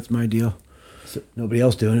 yep, that's my deal. So, nobody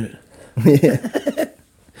else doing it. Yeah.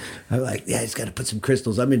 I'm like, yeah, I just got to put some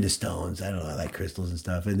crystals. I'm into stones. I don't know, I like crystals and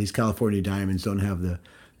stuff. And these California diamonds don't have the,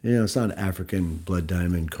 it's not African blood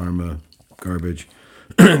diamond, karma, garbage.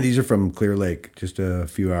 These are from Clear Lake, just a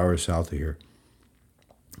few hours south of here.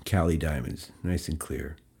 Cali diamonds, nice and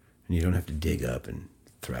clear. And you don't have to dig up and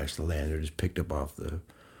thrash the land. They're just picked up off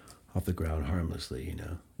the ground harmlessly,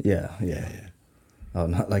 Yeah. Oh,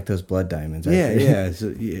 not like those blood diamonds. Yeah.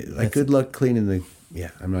 So, good luck cleaning the.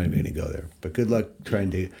 Yeah, I'm not even going to go there. But good luck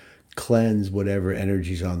trying to cleanse whatever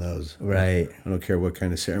energy's on those. Right. I don't care what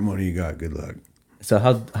kind of ceremony you got. Good luck. So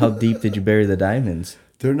how deep did you bury the diamonds?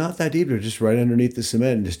 They're not that deep. They're just right underneath the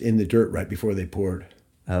cement and just in the dirt right before they poured.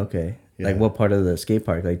 Okay. Yeah. Like what part of the skate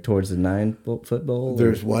park? Like towards the 9-foot bowl?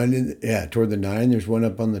 There's one toward the 9. There's one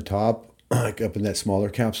up on the top, like up in that smaller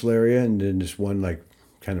capsule area, and then just one like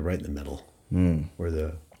kind of right in the middle. Where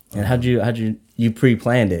the and how'd you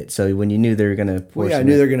pre-planned it? So when you knew they were gonna pour I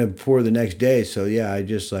knew they were gonna pour the next day. So yeah, I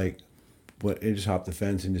just like just hop the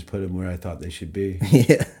fence and just put them where I thought they should be.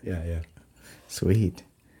 Yeah. Yeah. Sweet.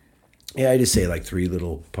 Yeah, I just say like 3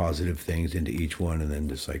 little positive things into each one, and then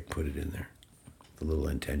just like put it in there, the little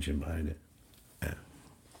intention behind it. Yeah.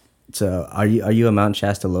 So are you a Mount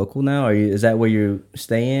Shasta local now? Is that where you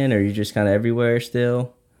staying, or are you just kind of everywhere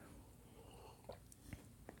still?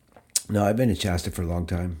 No, I've been in Shasta for a long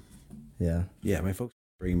time. Yeah. Yeah, my folks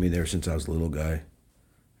bring me there since I was a little guy,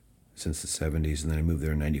 since the 70s, and then I moved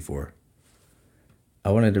there in 94.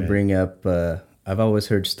 I wanted to bring up, I've always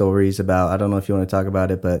heard stories about, I don't know if you want to talk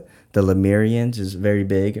about it, but the Lemurians is very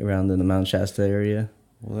big around in the Mount Shasta area.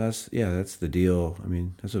 Well, that's the deal. I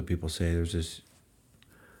mean, that's what people say. There's this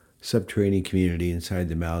subterranean community inside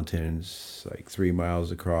the mountains, like 3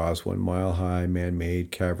 miles across, 1 mile high,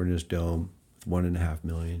 man-made, cavernous dome, 1.5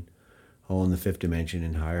 million, all in the 5th dimension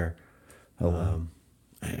and higher. Oh, wow.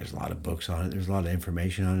 And there's a lot of books on it. There's a lot of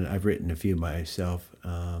information on it. I've written a few myself.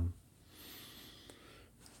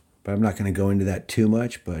 But I'm not going to go into that too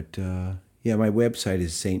much. But yeah, my website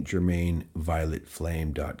is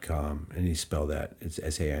saintgermainvioletflame.com. And you spell that. It's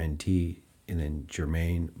SAINT and then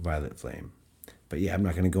Germain Violet Flame. But yeah, I'm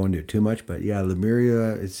not going to go into it too much. But yeah,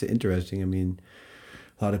 Lemuria, it's interesting. I mean,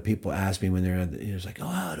 a lot of people ask me when they're it's like, oh,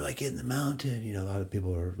 how do I get in the mountain? You know, a lot of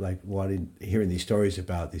people are like hearing these stories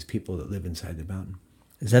about these people that live inside the mountain.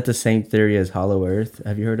 Is that the same theory as Hollow Earth?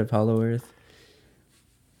 Have you heard of Hollow Earth?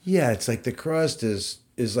 Yeah, it's like the crust is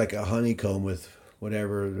like a honeycomb with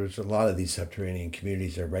whatever. There's a lot of these subterranean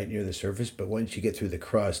communities that are right near the surface, but once you get through the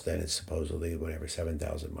crust, then it's supposedly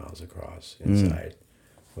 7,000 miles across inside,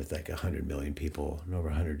 with like 100 million people and over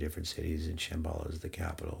 100 different cities, and Shambhala is the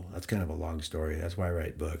capital. That's kind of a long story. That's why I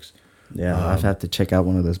write books. Yeah, I'll have to check out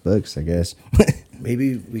one of those books, I guess.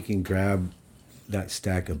 Maybe we can grab that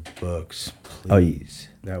stack of books, please.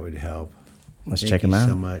 That would help. Let's check them out. Thank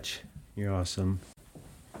you so much. You're awesome.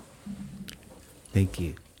 Thank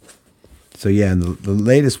you. So yeah, and the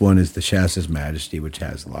latest one is the Shasta's Majesty, which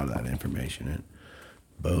has a lot of that information in it.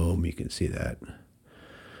 Boom, you can see that.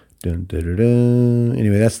 Dun, dun, dun, dun.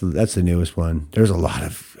 Anyway, that's the newest one. There's a lot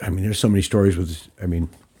of, there's so many stories with, and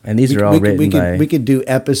these are all written by... We could do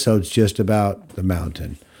episodes just about the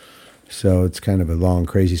mountain. So it's kind of a long,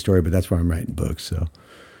 crazy story, but that's why I'm writing books. So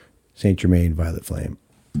Saint Germain, Violet Flame,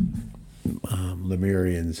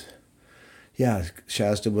 Lemurians. Yeah,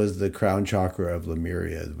 Shasta was the crown chakra of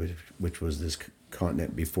Lemuria, which was this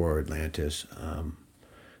continent before Atlantis.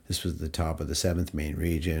 This was the top of the 7th main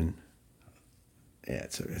region. Yeah,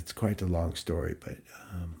 it's quite a long story, but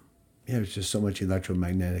yeah, there's just so much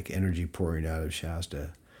electromagnetic energy pouring out of Shasta.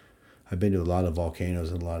 I've been to a lot of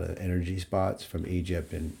volcanoes and a lot of energy spots from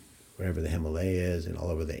Egypt and wherever the Himalayas and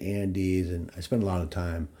all over the Andes, and I spent a lot of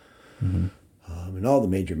time in all the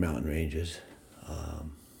major mountain ranges.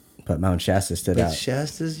 But Mount Shasta stood out.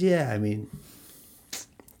 Shasta's, yeah, it's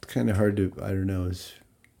kind of hard to, I don't know,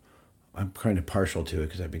 I'm kind of partial to it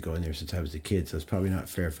because I've been going there since I was a kid, so it's probably not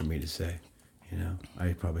fair for me to say.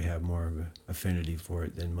 I probably have more of an affinity for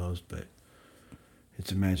it than most, but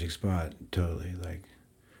it's a magic spot, totally. Like,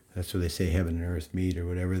 that's where they say heaven and earth meet or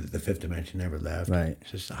whatever, that the 5th dimension never left. Right.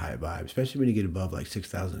 It's just a high vibe, especially when you get above like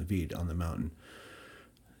 6,000 feet on the mountain.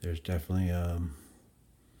 There's definitely,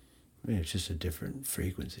 it's just a different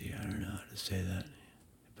frequency. I don't know how to say that.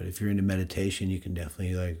 But if you're into meditation, you can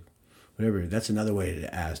definitely whatever. That's another way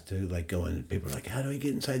to ask, to go in. People are like, how do I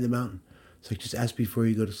get inside the mountain? It's like, just ask before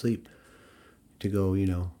you go to sleep. To go,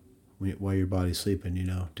 while your body's sleeping,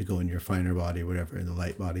 to go in your finer body, whatever, in the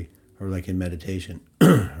light body, or like in meditation,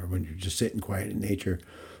 or when you're just sitting quiet in nature.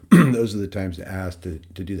 Those are the times to ask to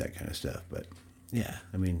do that kind of stuff. But yeah,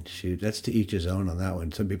 shoot, that's to each his own on that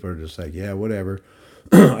one. Some people are just like, yeah, whatever.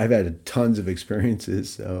 I've had tons of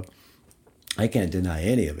experiences, so I can't deny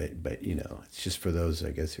any of it. But it's just for those, I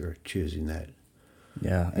guess, who are choosing that.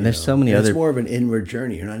 Yeah, and there's so many other. It's more of an inward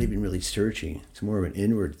journey. You're not even really searching. It's more of an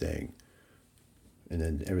inward thing. And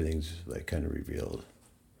then everything's kind of revealed.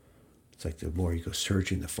 It's like the more you go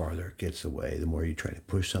searching, the farther it gets away. The more you try to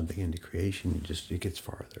push something into creation, it gets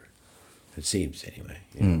farther. It seems, anyway.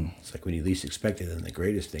 It's like when you least expect it, then the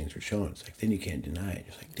greatest things are shown. It's like, then you can't deny it.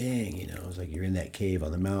 It's like, dang, it's like you're in that cave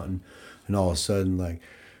on the mountain, and all of a sudden,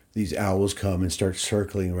 these owls come and start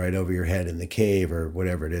circling right over your head in the cave or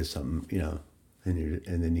whatever it is, something, and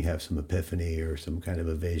then you have some epiphany or some kind of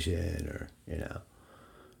a vision or,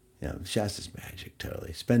 Shasta's magic,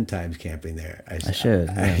 totally. Spend time camping there. I should.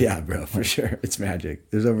 Yeah, bro, for sure. It's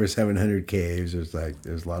magic. There's over 700 caves. There's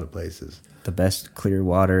a lot of places. The best clear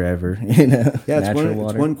water ever, Yeah, natural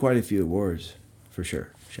water. It's won quite a few awards, for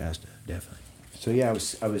sure. Shasta, definitely. So yeah,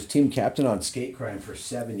 I was team captain on Skate Crime for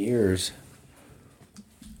 7 years.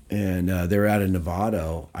 and they were out in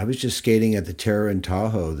Novato. I was just skating at the Terra in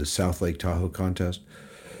Tahoe, the South Lake Tahoe contest,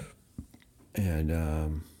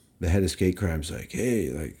 and the head of skate crime's like, "Hey,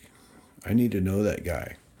 like, I need to know that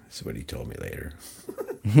guy." That's what he told me later.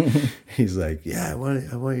 He's like, "Yeah, I want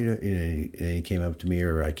you to," and he came up to me,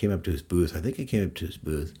 or I came up to his booth. I think I came up to his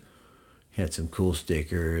booth. He had some cool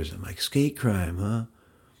stickers. I'm like, "Skate crime, huh?"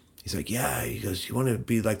 He's like, "Yeah." He goes, "You want to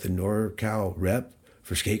be like the NorCal rep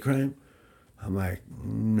for skate crime?" I'm like,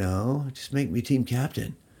 "No, just make me team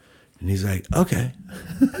captain." And he's like, "Okay."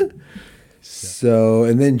 So,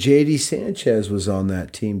 and then JD Sanchez was on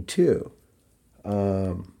that team too,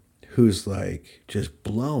 who's like just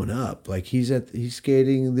blown up. Like he's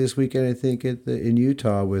skating this weekend, I think, in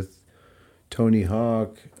Utah with Tony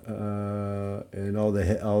Hawk and all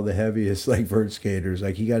the heaviest like vert skaters.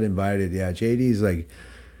 Like he got invited. Yeah, JD's like,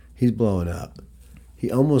 he's blowing up.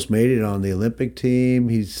 He almost made it on the Olympic team.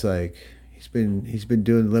 He's been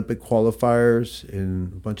doing Olympic qualifiers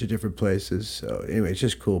in a bunch of different places. So anyway, it's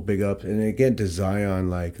just cool. Big up. And again to Zion,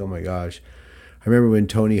 like, oh my gosh. I remember when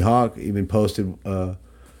Tony Hawk even posted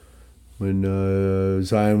when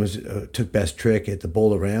Zion took best trick at the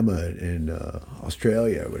Bolorama in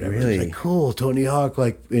Australia or whatever. Really? It's like, cool, Tony Hawk.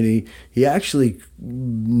 Like, and he actually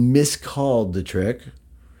miscalled the trick.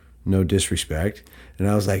 No disrespect. And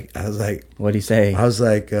I was like, What'd he say? I was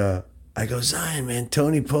like, I go, "Zion, man,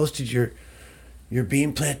 Tony posted your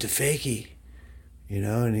beam plant to fakie," and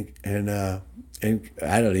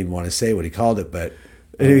I don't even want to say what he called it, but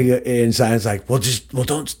and Zion's like, well,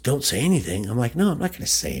 don't say anything. I'm like, no, I'm not going to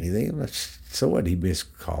say anything. So what? He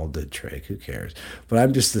miscalled the trick. Who cares? But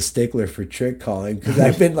I'm just the stickler for trick calling because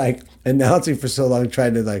I've been like announcing for so long,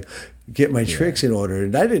 trying to like get my tricks in order,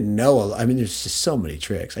 and I didn't know. I mean, there's just so many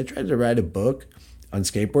tricks. I tried to write a book on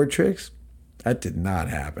skateboard tricks. That did not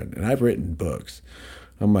happen, and I've written books.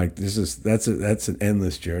 I'm like, that's an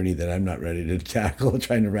endless journey that I'm not ready to tackle.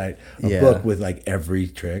 Trying to write a book with like every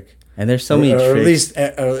trick, and there's so many tricks.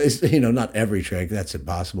 Or at least not every trick. That's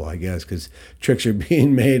impossible, I guess, because tricks are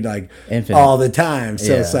being made like Infinite. all the time.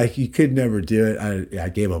 So it's like you could never do it. I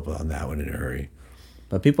gave up on that one in a hurry.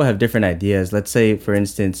 But people have different ideas. Let's say, for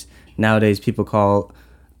instance, nowadays people call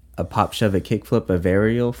a pop shove a kickflip a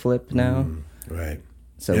varial flip now. Right.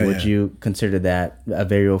 So would you consider that a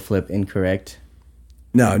varial flip incorrect?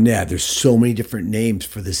 No, there's so many different names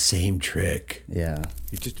for the same trick. Yeah.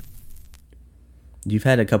 You've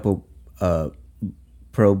had a couple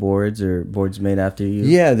pro boards or boards made after you?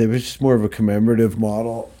 Yeah, there was just more of a commemorative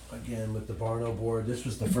model. Again, with the Barno board. This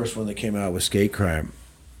was the first one that came out with Skate Crime.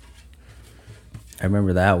 I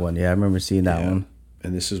remember that one. Yeah, I remember seeing that one.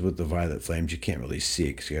 And this is with the Violet Flames. You can't really see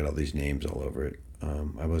it because you got all these names all over it.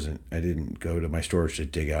 I didn't go to my storage to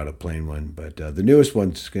dig out a plain one, but the newest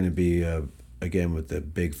one's going to be again with the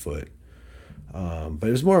Bigfoot. But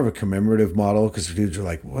it was more of a commemorative model because dudes are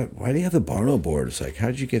like, "What? Why do you have the Barno board?" It's like,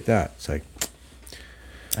 "How'd you get that?" It's like,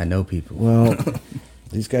 I know people. well,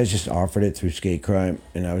 these guys just offered it through Skate Crime,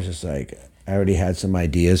 and I was just like, I already had some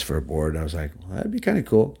ideas for a board, and I was like, well, that'd be kind of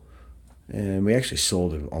cool. And we actually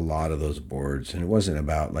sold a lot of those boards, and it wasn't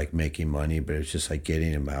about like making money, but it's just like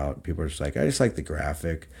getting them out. People are just like, I just like the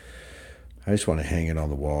graphic. I just want to hang it on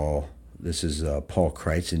the wall. This is Paul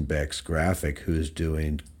Kreitzenbeck's graphic, who's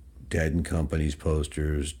doing Dead and Company's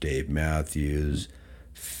posters, Dave Matthews,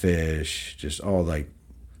 Fish, just all like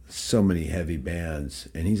so many heavy bands.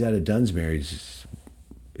 And he's out of Dunsmuir. He's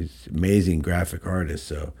amazing graphic artist,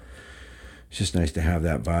 so it's just nice to have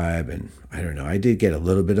that vibe. And I don't know, I did get a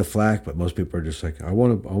little bit of flack, but most people are just like, I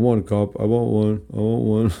want a cup, I want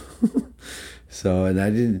one. So, and I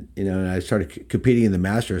didn't, and I started competing in the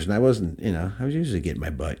Masters, and I wasn't, I was usually getting my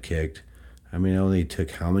butt kicked. I mean, I only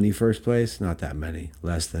took how many first place? Not that many,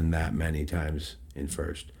 less than that many times in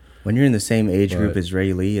first. When you're in the same age group as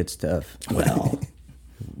Ray Lee, it's tough. Well,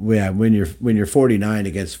 yeah, when you're 49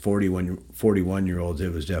 against 41-year-olds,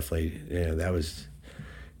 it was definitely, that was.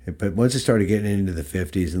 But once it started getting into the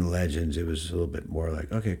 50s and the legends, it was a little bit more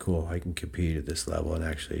like, okay, cool, I can compete at this level and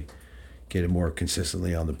actually get it more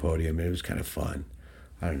consistently on the podium. It was kind of fun.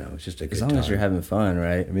 I don't know, it's just a good time. As long as you're having fun,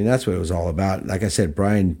 right? I mean, that's what it was all about. Like I said,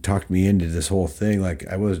 Brian talked me into this whole thing. Like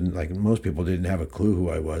I wasn't, like most people didn't have a clue who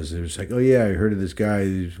I was. It was like, oh yeah, I heard of this guy.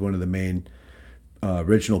 He's one of the main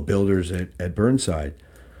original builders at Burnside.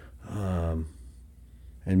 And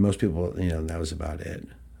most people, that was about it.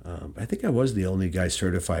 I think I was the only guy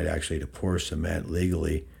certified actually to pour cement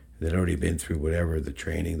legally that had already been through whatever the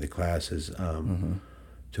training, the classes,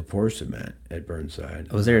 to pour cement at Burnside.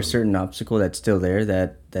 Was there a certain obstacle that's still there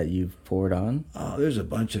that you've poured on? There's a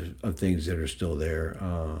bunch of things that are still there.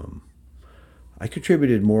 I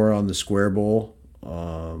contributed more on the square bowl.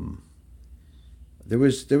 There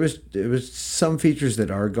was some features that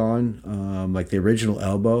are gone, like the original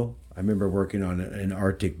elbow. I remember working on an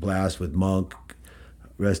Arctic Blast with Monk,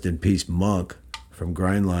 rest in peace, Monk from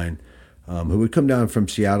Grindline, who would come down from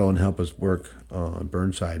Seattle and help us work on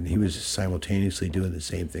Burnside, and he was simultaneously doing the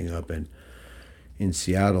same thing up in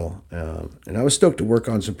Seattle, and I was stoked to work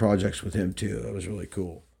on some projects with him too. That was really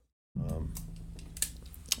cool.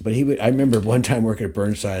 But I remember one time working at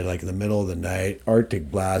Burnside, like in the middle of the night, Arctic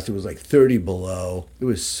Blast. It was like 30 below. It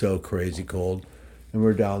was so crazy cold, and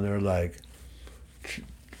we're down there like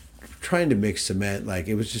trying to mix cement. Like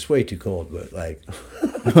it was just way too cold. But like,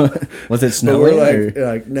 Was it but snowing? we're or-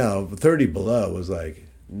 like no, 30 below was like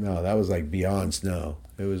no, that was like beyond snow.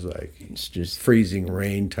 It was like It's just freezing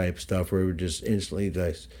rain type stuff where it would just instantly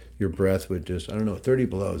like your breath would just I don't know. 30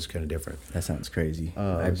 below is kind of different. that sounds crazy.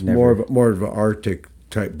 It's more of an Arctic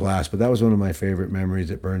type blast, but that was one of my favorite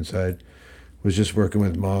memories at Burnside. Was just working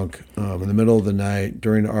with Monk in the middle of the night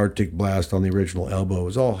during the Arctic Blast on the original elbow. It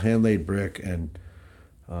was all hand laid brick, and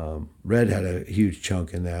Red had a huge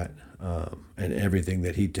chunk in that and everything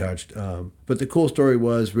that he touched. But the cool story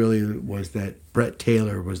was that Brett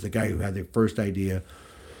Taylor was the guy who had the first idea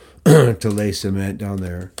to lay cement down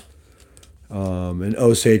there. And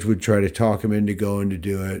Osage would try to talk him into going to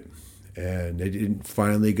do it. And they didn't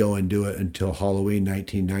finally go and do it until Halloween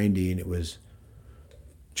 1990. And it was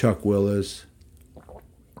Chuck Willis,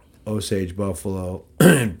 Osage Buffalo,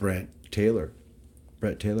 and Brett Taylor.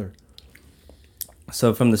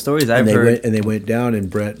 So from the stories I've heard, They went down, and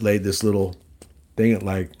Brett laid this little thing at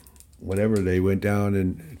like whatever. They went down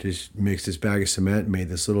and just mixed this bag of cement and made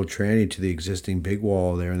this little tranny to the existing big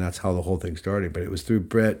wall there, and that's how the whole thing started. But it was through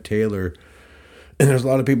Brett Taylor, and there's a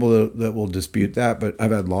lot of people that will dispute that. But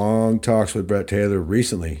I've had long talks with Brett Taylor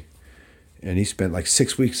recently, and he spent like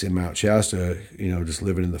 6 weeks in Mount Shasta, just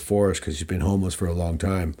living in the forest because he's been homeless for a long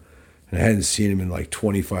time, and I hadn't seen him in like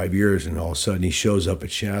 25 years, and all of a sudden he shows up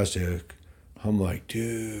at Shasta. I'm like,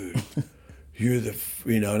 dude, you're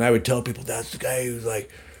and I would tell people that's the guy who's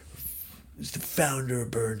like, is the founder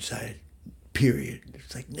of Burnside, period.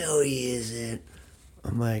 It's like, no, he isn't.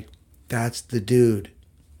 I'm like, that's the dude.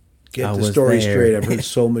 Get the story straight. I've heard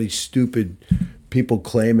so many stupid people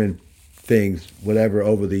claiming things, whatever,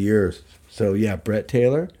 over the years. So, yeah, Brett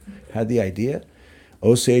Taylor had the idea.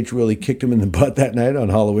 Osage really kicked him in the butt that night on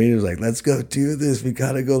Halloween. He was like, let's go do this. We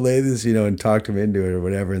got to go lay this, and talked him into it or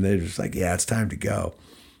whatever. And they're just like, yeah, it's time to go.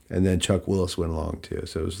 And then Chuck Willis went along too.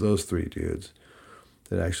 So it was those three dudes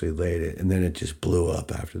that actually laid it. And then it just blew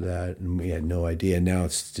up after that. And we had no idea. Now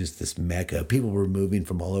it's just this mecca. People were moving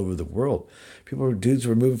from all over the world. Dudes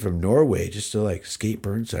were moving from Norway just to like skate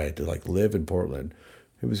Burnside, to like live in Portland.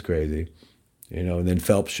 It was crazy. And then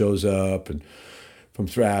Phelps shows up and from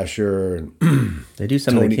Thrasher, and they do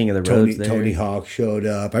some of the King of the Roads there. Tony Hawk showed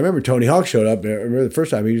up. I remember Tony Hawk showed up. I remember the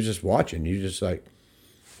first time he was just watching. He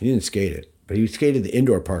didn't skate it, but he skated the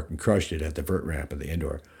indoor park and crushed it at the vert ramp of the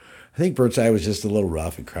indoor. I think Burnside was just a little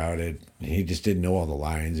rough and crowded. And he just didn't know all the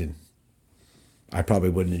lines, and I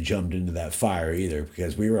probably wouldn't have jumped into that fire either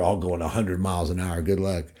because we were all going 100 miles an hour. Good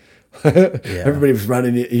luck. Yeah. Everybody was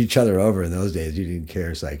running each other over in those days. You didn't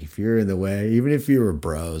care. It's like if you're in the way, even if you were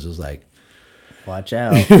bros, it was like, watch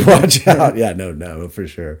out. Watch out. Yeah, no, for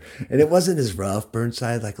sure. And it wasn't as rough,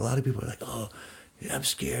 Burnside. Like a lot of people are like, oh, yeah, I'm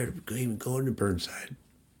scared of even going to Burnside.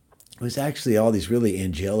 It was actually all these really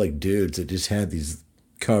angelic dudes that just had these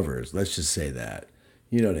covers. Let's just say that.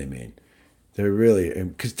 You know what I mean? They're really,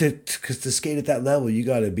 because to skate at that level, you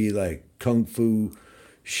got to be like Kung Fu,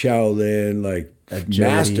 Shaolin, like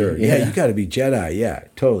master. Yeah, you got to be Jedi. Yeah,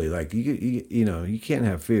 totally. Like, you can't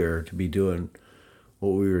have fear to be doing what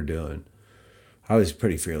we were doing. I was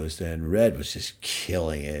pretty fearless then. Red was just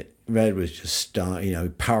killing it. Red was just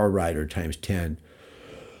Power Rider times 10.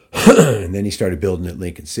 And then he started building at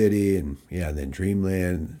Lincoln City and then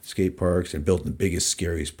Dreamland skate parks and built the biggest,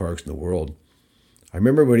 scariest parks in the world. I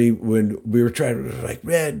remember when we were trying to, like,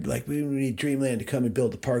 Red, like, we need Dreamland to come and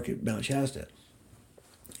build the park at Mount Shasta.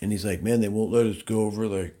 And he's like, man, they won't let us go over,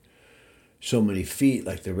 like, so many feet.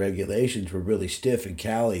 Like, the regulations were really stiff in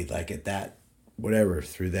Cali, like, at that, whatever,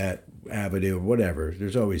 through that avenue or whatever.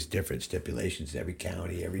 There's always different stipulations in every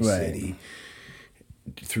county, every city,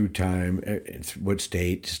 through time, what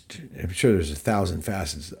state. I'm sure there's 1,000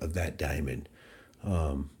 facets of that diamond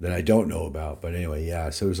that I don't know about. But anyway, yeah.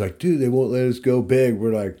 So it was like, dude, they won't let us go big.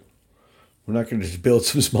 We're like, we're not going to just build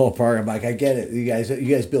some small park. I'm like, I get it. You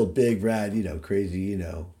guys build big, rad, crazy,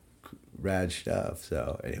 rad stuff.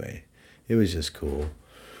 So anyway, it was just cool.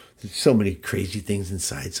 There's so many crazy things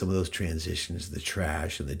inside some of those transitions, the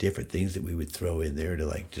trash and the different things that we would throw in there to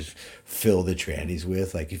like just fill the trannies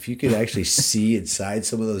with. Like if you could actually see inside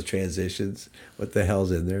some of those transitions, what the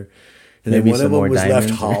hell's in there? And Maybe then one some of them more was left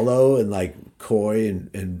diamonds. hollow, and like Coy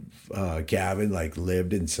and Gavin like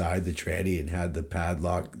lived inside the tranny and had the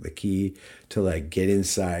padlock, the key to like get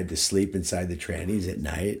inside to sleep inside the trannies at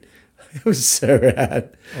night. It was so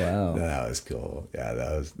rad. Wow. That was cool. Yeah,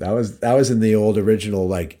 that was in the old original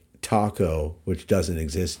like Taco, which doesn't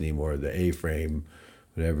exist anymore. The A-frame,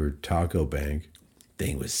 whatever Taco Bank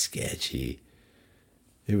thing was sketchy.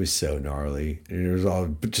 It was so gnarly, and it was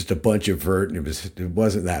all just a bunch of vert, and it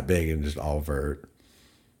wasn't that big, and just all vert.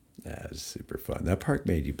 That was super fun. That park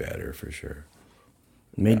made you better for sure.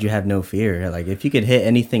 Made you have no fear. Like if you could hit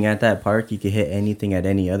anything at that park, you could hit anything at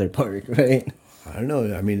any other park, right? I don't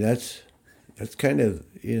know. I mean, that's kind of,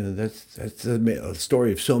 that's a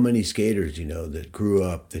story of so many skaters, that grew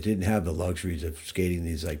up that didn't have the luxuries of skating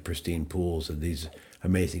these like pristine pools and these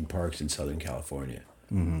amazing parks in Southern California.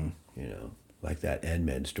 Mm-hmm. Like that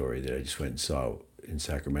N-Men story that I just went and saw in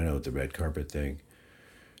Sacramento at the red carpet thing.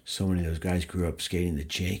 So many of those guys grew up skating the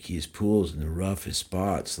jankiest pools and the roughest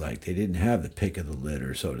spots. Like they didn't have the pick of the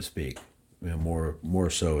litter, so to speak. More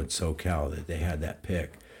so in SoCal that they had that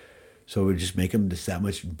pick. So it would just make them just that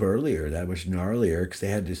much burlier, that much gnarlier, because they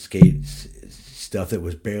had to skate stuff that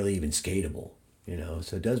was barely even skatable,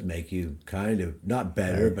 So it does make you kind of, not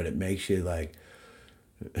better, but it makes you like,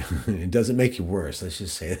 it doesn't make you worse, let's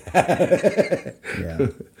just say that. Yeah.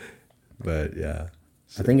 But yeah.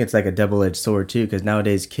 I think it's like a double-edged sword too, because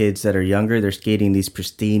nowadays kids that are younger, they're skating these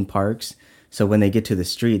pristine parks. So when they get to the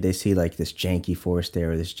street, they see like this janky force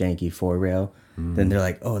there or this janky four rail. Then they're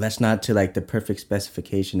like, oh, that's not to like the perfect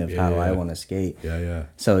specification of how I want to skate. Yeah.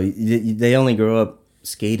 So they only grow up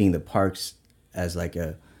skating the parks as like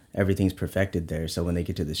everything's perfected there. So when they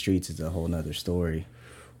get to the streets, it's a whole nother story.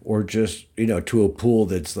 Or just, to a pool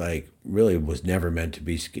that's like really was never meant to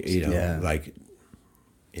be,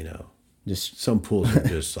 Just some pools are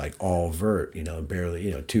just like all vert,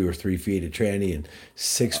 barely, 2 or 3 feet of tranny and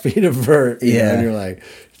 6 feet of vert. You know, and you're like,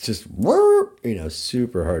 it's just,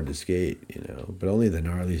 super hard to skate, but only the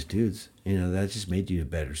gnarliest dudes, that just made you a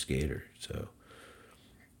better skater. So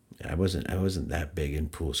I wasn't that big in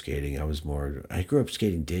pool skating. I grew up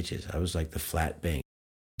skating ditches. I was like the flat bang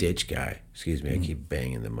ditch guy. Excuse me, I keep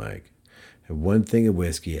banging the mic. And one thing of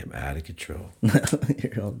whiskey, I'm out of control.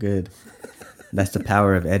 You're all good. That's the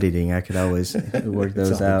power of editing. I could always work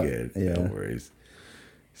those it's all out. Good. Yeah. No worries.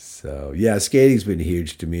 So, yeah, skating's been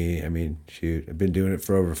huge to me. I mean, shoot, I've been doing it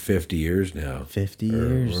for over 50 years now. 50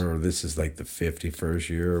 years? Or this is like the 51st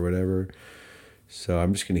year or whatever. So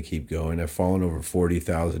I'm just going to keep going. I've fallen over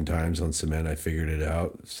 40,000 times on cement. I figured it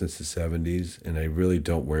out since the 70s. And I really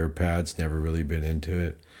don't wear pads, never really been into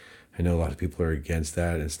it. I know a lot of people are against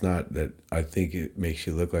that. It's not that I think it makes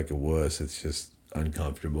you look like a wuss. It's just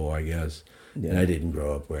uncomfortable, I guess. Yeah. And I didn't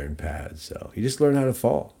grow up wearing pads, so you just learn how to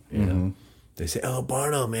fall. You They say, "Oh,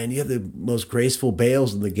 Barno, man, you have the most graceful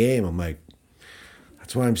bails in the game." I'm like,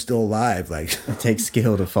 that's why I'm still alive. Like, it takes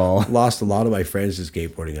skill to fall. Lost a lot of my friends to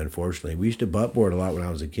skateboarding, unfortunately. We used to butt board a lot when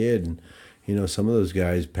I was a kid, and some of those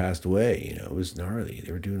guys passed away. It was gnarly.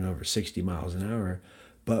 They were doing over 60 miles an hour,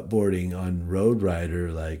 butt boarding on Road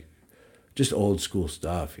Rider, like just old school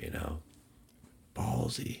stuff.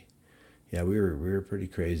 Ballsy. Yeah, we were pretty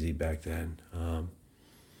crazy back then. I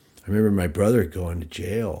remember my brother going to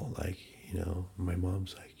jail. Like, my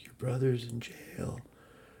mom's like, "Your brother's in jail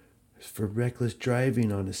for reckless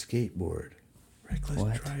driving on a skateboard."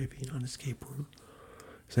 Reckless driving on a skateboard.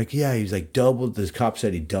 It's like, yeah, he's like the cop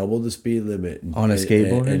said he doubled the speed limit. On a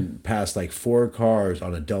skateboard? And passed like 4 cars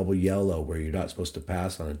on a double yellow where you're not supposed to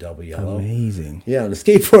pass on a double yellow. Amazing. Yeah, on a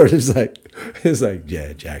skateboard, it's like,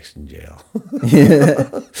 yeah, Jackson jail.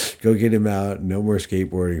 Go get him out. No more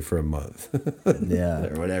skateboarding for a month. Yeah.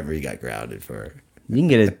 Or whatever he got grounded for. You can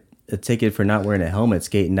get a ticket for not wearing a helmet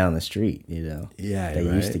skating down the street, Yeah, They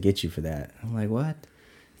right? used to get you for that. I'm like, what?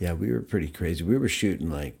 Yeah, we were pretty crazy. We were shooting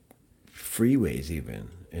like freeways even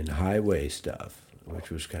and highway stuff, which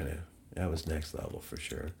was that was next level for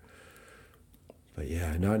sure. But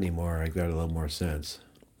yeah, not anymore. I got a little more sense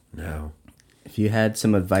now. If you had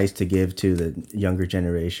some advice to give to the younger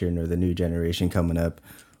generation or the new generation coming up,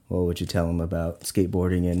 what would you tell them about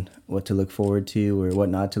skateboarding and what to look forward to or what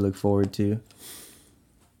not to look forward to?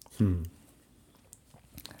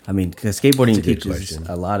 I mean, because skateboarding teaches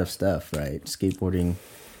a lot of stuff, right? Skateboarding.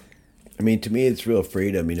 I mean, to me, it's real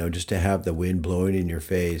freedom, just to have the wind blowing in your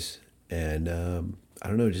face. And I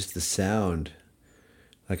don't know, just the sound.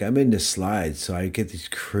 like I'm into slides, so I get these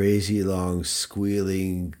crazy long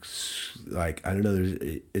squealing, like I don't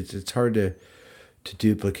know. It's hard to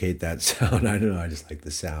duplicate that sound. I don't know. I just like the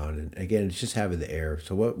sound, and again, it's just having the air.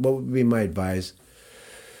 So what would be my advice?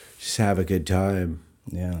 Just have a good time.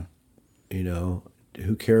 Yeah. You know,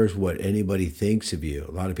 who cares what anybody thinks of you?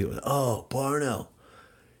 A lot of people, oh, Barno,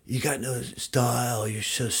 you got no style. You're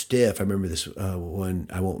so stiff. I remember this one.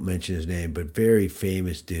 I won't mention his name, but very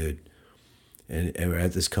famous dude. And we're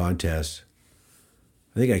at this contest.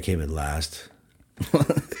 I think I came in last.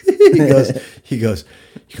 he goes,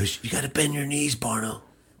 you got to bend your knees, Barno.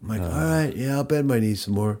 I'm like, all right, yeah, I'll bend my knees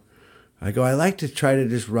some more. I go, I like to try to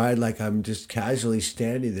just ride like I'm just casually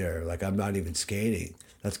standing there, like I'm not even skating.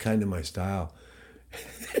 That's kind of my style.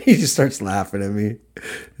 He just starts laughing at me.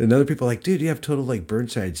 And other people are like, dude, you have total like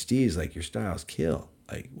Burnside steez. Like your style's kill.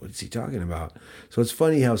 Like, what's he talking about? So it's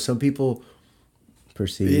funny how some people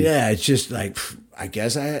Perceive. Yeah, it's just like, I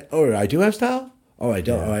guess I do have style? Oh, I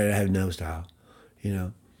don't. Oh, I have no style. You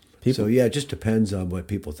know? So yeah, it just depends on what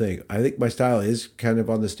people think. I think my style is kind of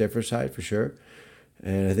on the stiffer side for sure.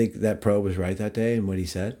 And I think that pro was right that day in what he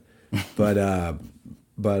said. But I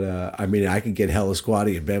mean, I can get hella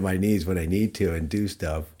squatty and bend my knees when I need to and do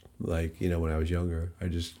stuff. Like, you know, when I was younger, I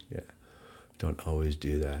just, don't always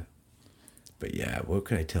do that. But yeah, what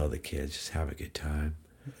can I tell the kids? Just have a good time.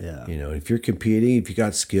 Yeah. You know, if you're competing, if you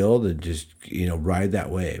got skill, then just, you know, ride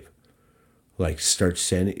that wave. Like start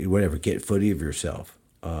sending, whatever, get footy of yourself.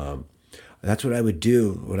 That's what I would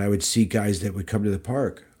do when I would see guys that would come to the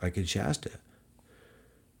park, like in Shasta.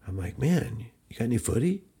 I'm like, man, you got any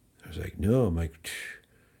footy? I was like, no. I'm like,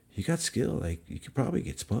 you got skill. Like, you could probably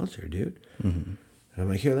get sponsored, dude. Mm-hmm. And I'm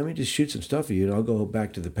like, here, let me just shoot some stuff at you, and I'll go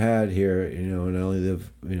back to the pad here, you know, and I only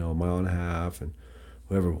live, you know, a mile and a half, and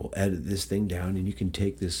whoever will edit this thing down, and you can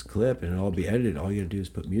take this clip, and it'll all be edited. All you got to do is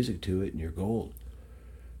put music to it, and you're gold.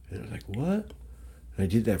 And I was like, what? And I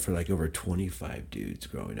did that for like over 25 dudes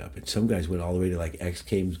growing up, and some guys went all the way to like X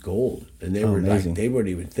Games gold, and they were amazing. like, they weren't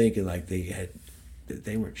even thinking like they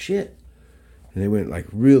weren't shit, and they went like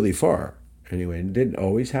really far. Anyway, it didn't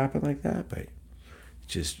always happen like that, but it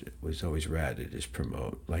just was always rad to just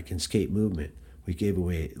promote. Like in skate movement, we gave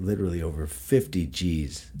away literally over 50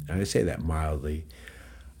 G's. And I say that mildly.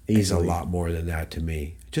 It's a lot more than that to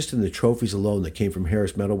me. Just in the trophies alone that came from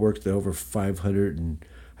Harris Metalworks, they're over 500, and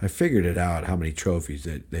I figured it out how many trophies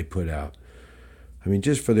that they put out. I mean,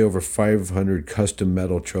 just for the over 500 custom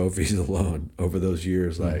metal trophies alone over those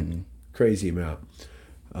years, like crazy amount.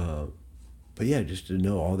 But yeah, just to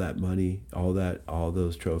know all that money, all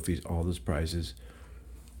those trophies, all those prizes,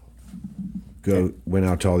 went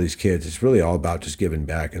out to all these kids. It's really all about just giving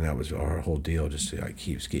back, and that was our whole deal, just to like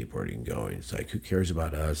keep skateboarding going. It's like, who cares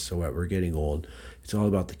about us? So what? We're getting old. It's all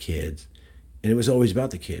about the kids. And it was always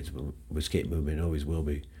about the kids with skate movement. It always will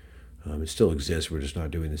be. It still exists. We're just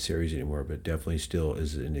not doing the series anymore, but definitely still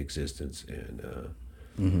is in existence.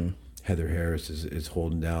 And Heather Harris is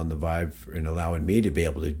holding down the vibe and allowing me to be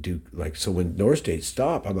able to do, like, so when North State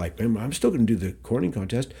stopped, I'm like, man, I'm still going to do the corning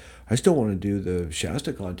contest. I still want to do the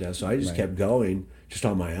Shasta contest. So I just kept going just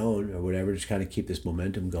on my own or whatever, just kind of keep this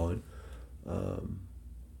momentum going.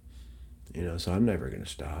 You know, so I'm never going to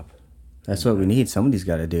stop. That's what we need. Somebody's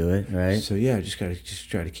got to do it, right? So yeah, just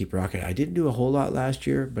try to keep rocking. I didn't do a whole lot last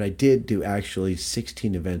year, but I did do actually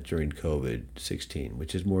 16 events during COVID, 16,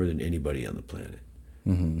 which is more than anybody on the planet.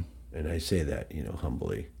 Mm-hmm. And I say that, you know,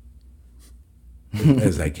 humbly,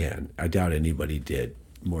 as I can. I doubt anybody did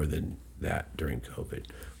more than that during COVID.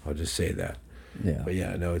 I'll just say that. Yeah. But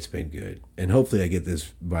yeah, no, it's been good. And hopefully I get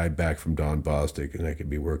this vibe back from Don Bostic, and I could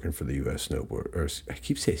be working for the U.S. snowboard. Or I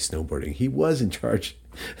keep saying snowboarding. He was in charge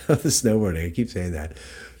of the snowboarding. I keep saying that.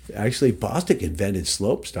 Actually, Bostic invented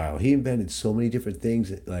slope style. He invented so many different things.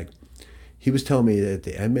 Like, he was telling me that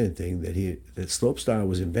the Edmund thing, that slope style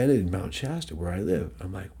was invented in Mount Shasta, where I live.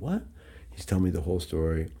 I'm like, what? He's telling me the whole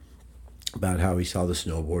story about how he saw the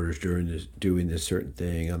snowboarders doing this certain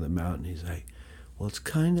thing on the mountain. He's like, well, it's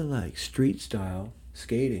kind of like street style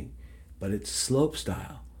skating, but it's slope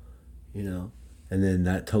style, you know? And then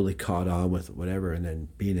that totally caught on with whatever, and then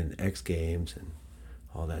being in the X Games and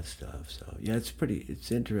all that stuff. So yeah,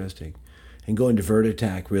 it's interesting. And going to Vert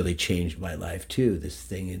Attack really changed my life too. This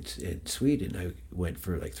thing in Sweden, I went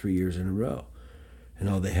for like 3 years in a row. And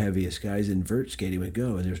all the heaviest guys in vert skating would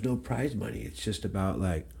go, and there's no prize money. It's just about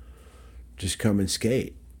like, just come and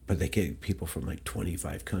skate. But they get people from like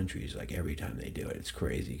 25 countries like every time they do it. It's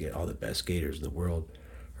crazy. You get all the best skaters in the world,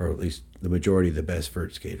 or at least the majority of the best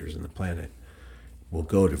vert skaters on the planet will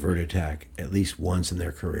go to Vert Attack at least once in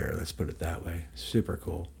their career. Let's put it that way. Super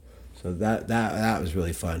cool. So that was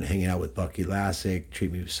really fun. Hanging out with Bucky Lassick,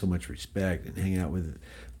 treat me with so much respect, and hanging out with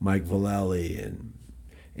Mike Vallely and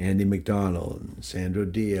Andy McDonald and Sandro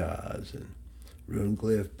Diaz and Rune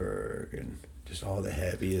Glifberg and just all the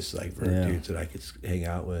heaviest like vert dudes that I could hang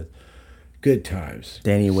out with. Good times.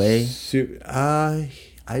 Danny Way?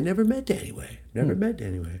 I never met Danny Way. Never met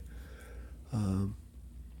Danny Way.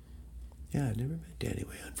 Yeah, I never met Danny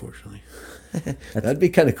Way, unfortunately. That'd be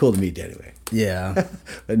kind of cool to meet Danny Way. Yeah.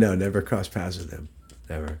 But no, never crossed paths with him.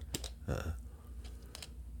 Never.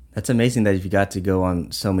 That's amazing that you got to go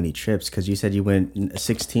on so many trips, because you said you went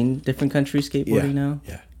 16 different countries skateboarding now?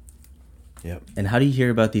 Yeah. Yep. And how do you hear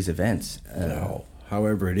about these events?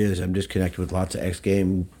 However it is, I'm just connected with lots of X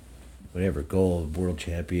Game, whatever, gold, world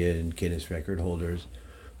champion, Guinness record holders.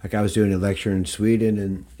 Like I was doing a lecture in Sweden,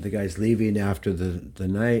 and the guy's leaving after the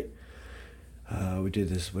night. We did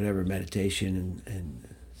this whatever meditation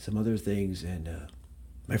and some other things, and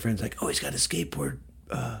my friend's like, "Oh, he's got a skateboard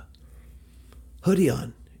hoodie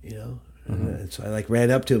on," you know. And so I like ran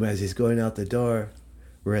up to him as he's going out the door.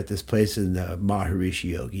 We're at this place in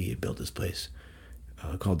Maharishi Yogi. He built this place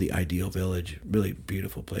called the Ideal Village, really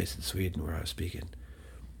beautiful place in Sweden where I was speaking.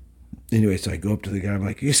 Anyway, so I go up to the guy. I'm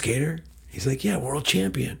like, "You a skater?" He's like, "Yeah, world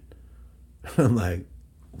champion." I'm like,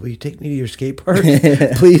 "Will you take me to your skate park,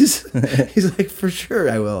 please?" He's like, "For sure,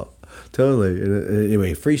 I will." Totally. And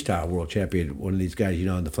anyway, freestyle world champion, one of these guys, you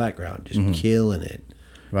know, on the flat ground, just killing it.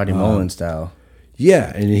 Rodney Mullen style.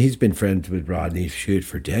 Yeah, and he's been friends with Rodney Shoot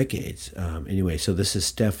for decades. Anyway, so this is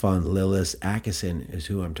Stefan Lillis Akison is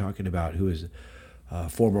who I'm talking about, who is a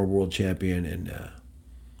former world champion in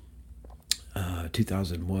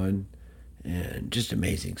 2001. And just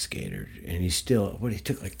amazing skater. And he's still, he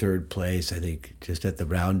took like third place, I think, just at the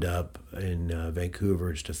roundup in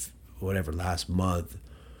Vancouver, just last month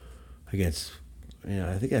against,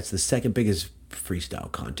 I think that's the second biggest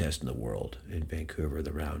freestyle contest in the world in Vancouver,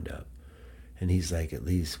 the roundup. And he's like at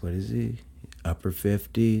least, what is he? Upper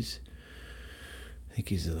 50s. I think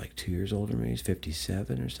he's like 2 years older than me. He's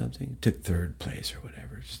 57 or something. Took third place or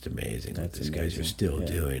whatever. It's just amazing what these guys are still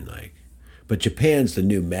doing. Like, but Japan's the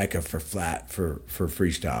new mecca for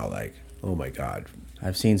freestyle. Like, oh my God.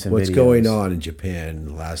 I've seen some What's videos. going on in Japan in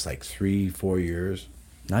the last like 3-4 years?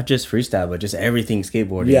 Not just freestyle, but just everything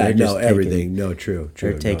skateboarding. Yeah, no, everything. No, true.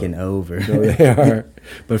 They're taking over. No, they are.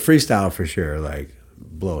 But freestyle for sure, like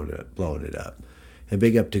blowing it up. And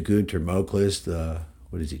big up to Gunter Moklist,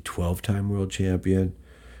 12-time world champion.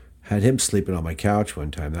 Had him sleeping on my couch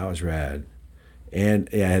one time. That was rad. And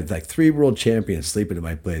I had like 3 world champions sleeping in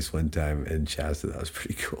my place one time in Shasta. That was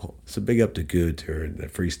pretty cool. So big up to Gunter and the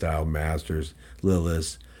freestyle masters,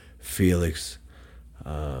 Lillis, Felix.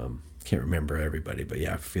 Can't remember everybody, but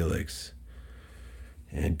yeah, Felix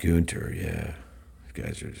and Gunter. Yeah, these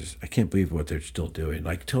guys are just, I can't believe what they're still doing.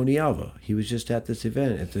 Like Tony Alva, he was just at this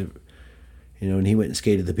event at the, and he went and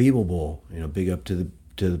skated the Beeble Bowl. Big up to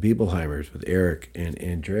the Beebleheimers with Eric and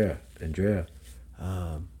Andrea.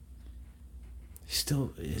 He's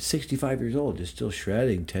still 65 years old, just still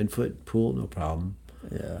shredding. 10-foot pool, no problem.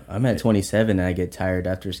 Yeah, I'm at 27 and I get tired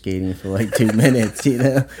after skating for like 2 minutes,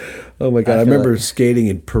 Oh my God, I remember skating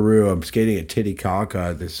in Peru. I'm skating at Titicaca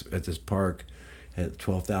at this park at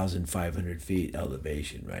 12,500 feet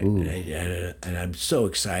elevation, right? And I'm so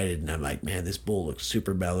excited, and I'm like, man, this bowl looks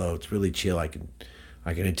super mellow. It's really chill. I can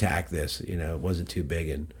attack this. It wasn't too big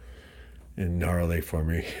and gnarly for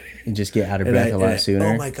me. You just get out of breath a lot sooner.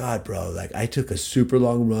 Oh my God, bro. Like I took a super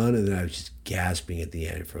long run and then I was just gasping at the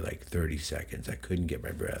end for like 30 seconds. I couldn't get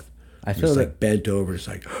my breath. I feel like bent over. It's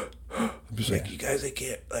like, I'm just like, you guys, I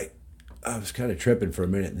can't, like, I was kind of tripping for a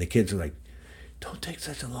minute, and the kids were like, don't take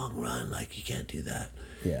such a long run. Like, you can't do that.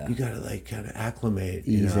 Yeah. You got to like kind of acclimate.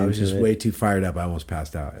 I was just way too fired up. I almost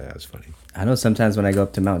passed out. Yeah, it was funny. I know sometimes when I go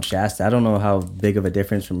up to Mount Shasta, I don't know how big of a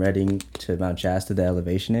difference from Redding to Mount Shasta the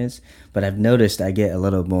elevation is, but I've noticed I get a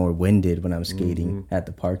little more winded when I'm skating at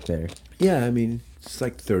the park there. Yeah, I mean, it's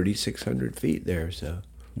like 3,600 feet there, so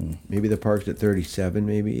maybe the park's at 37,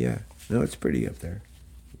 maybe, yeah. No, it's pretty up there.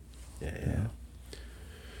 Yeah.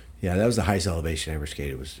 Yeah, that was the highest elevation I ever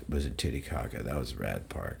skated was in Titicaca. That was a rad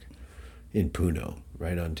park. In Puno,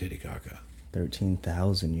 right on Titicaca.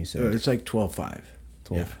 13,000, you said? It's like 12.5.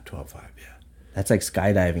 Yeah, 12.5, yeah. That's like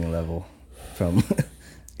skydiving level from...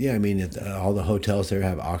 Yeah, I mean, all the hotels there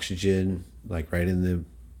have oxygen, like right in the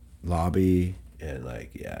lobby. And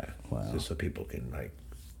like, yeah, just so people can like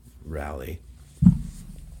rally.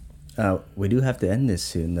 We do have to end this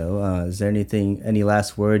soon, though. Is there any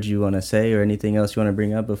last words you want to say or anything else you want to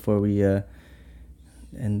bring up before we end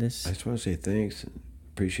this? I just want to say thanks.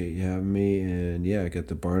 Appreciate you having me. And yeah, I got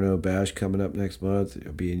the Barno Bash coming up next month.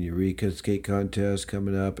 I'll be in Eureka Skate Contest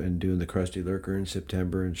coming up and doing the Krusty Lurker in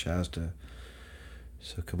September in Shasta.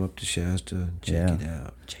 So come up to Shasta and check it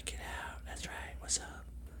out. Check it out. That's right. What's up?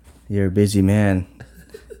 You're a busy man.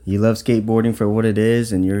 You love skateboarding for what it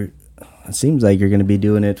is, and it seems like you're going to be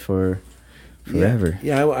doing it for forever.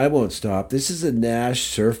 Yeah, I won't stop. This is a Kneass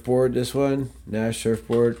surfboard, this one. Kneass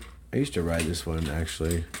surfboard. I used to ride this one,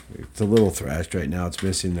 actually. It's a little thrashed right now. It's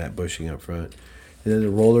missing that bushing up front. And then the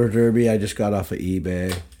roller derby I just got off of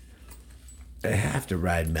eBay. I have to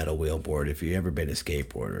ride metal wheelboard if you've ever been a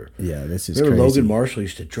skateboarder. Yeah, this is Remember crazy. Logan Marshall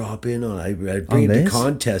used to drop in on. I'd bring him to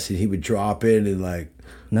contests and he would drop in and like.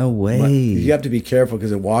 No way. You have to be careful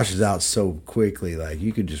because it washes out so quickly. Like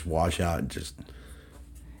you could just wash out and just.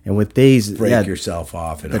 And with these, break yourself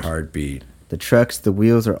off in a heartbeat. The trucks, the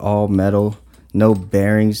wheels are all metal. No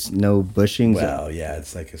bearings, no bushings. Well, yeah,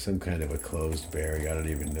 it's like some kind of a closed bearing. I don't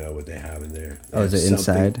even know what they have in there. Oh, is it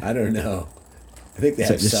inside? I don't know. I think they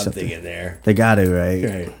have something in there. They got it,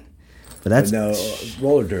 right? Right. But no,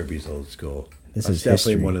 roller derby's old school. This That's is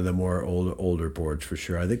definitely history. one of the more older boards for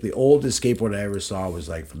sure. I think the oldest skateboard I ever saw was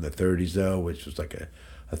like from the 30s though, which was like a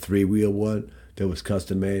 3-wheel one that was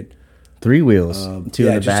custom made. 3 wheels, 2 in the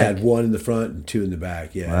just back. had 1 in the front and 2 in the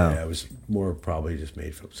back. Yeah, Wow. yeah, it was more probably just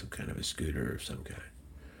made from some kind of a scooter or some kind.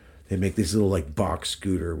 They make these little like box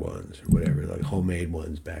scooter ones or whatever, like homemade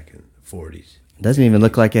ones back in the 40s. It doesn't even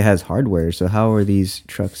look like it has hardware. So how are these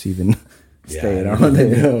trucks even staying I on don't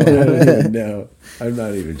there? know. I don't even know. I'm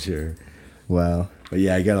not even sure. Wow. But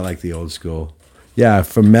yeah, I gotta like the old school. Yeah,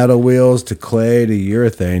 from metal wheels to clay to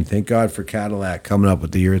urethane. Thank God for Cadillac coming up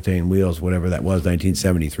with the urethane wheels, whatever that was,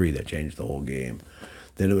 1973. That changed the whole game.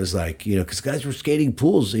 Then it was like, because guys were skating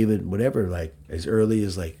pools even, whatever, like as early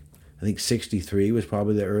as like, I think 63 was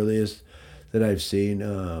probably the earliest that I've seen.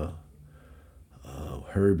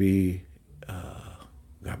 Herbie,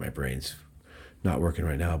 God, my brain's not working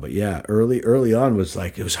right now, but yeah, early on was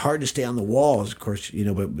like it was hard to stay on the walls, of course,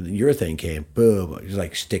 but when the urethane came, boom, it was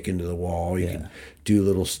like sticking to the wall. You can do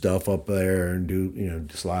little stuff up there and do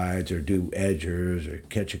slides or do edgers or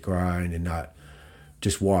catch a grind and not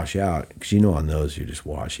just wash out, because on those you're just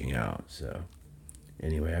washing out. So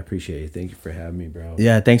anyway, I appreciate it. Thank you for having me, bro.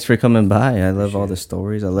 Yeah, thanks for coming by. I love all the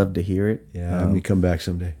stories. I love to hear it. Yeah, have me come back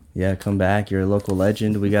someday. Yeah, come back. You're a local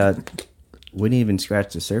legend. We didn't even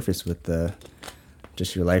scratch the surface with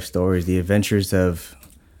just your life stories, the adventures of.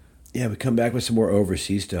 Yeah, we come back with some more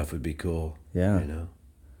overseas stuff would be cool. Yeah.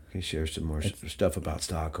 We can share some more stuff about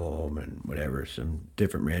Stockholm and whatever, some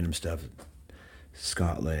different random stuff,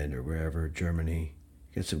 Scotland or wherever, Germany.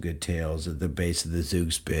 Get some good tales at the base of the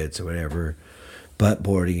Zugspitze or whatever. Butt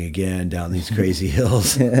boarding again down these crazy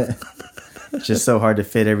hills. It's just so hard to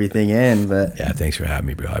fit everything in, but yeah, thanks for having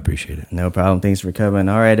me, bro. I appreciate it. No problem. Thanks for coming.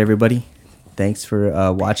 All right, everybody. Thanks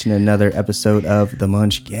for watching another episode of The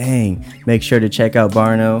Munch Gang. Make sure to check out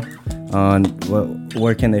Barno on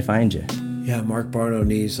where can they find you? Yeah, Mark Barno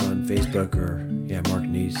Kneass on Facebook or Mark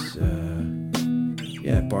Kneass.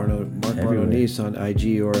 Mark Barno Kneass on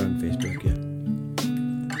IG or on Facebook.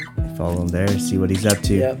 Yeah. Follow him there. See what he's up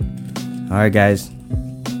to. Yep. All right, guys.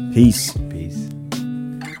 Peace.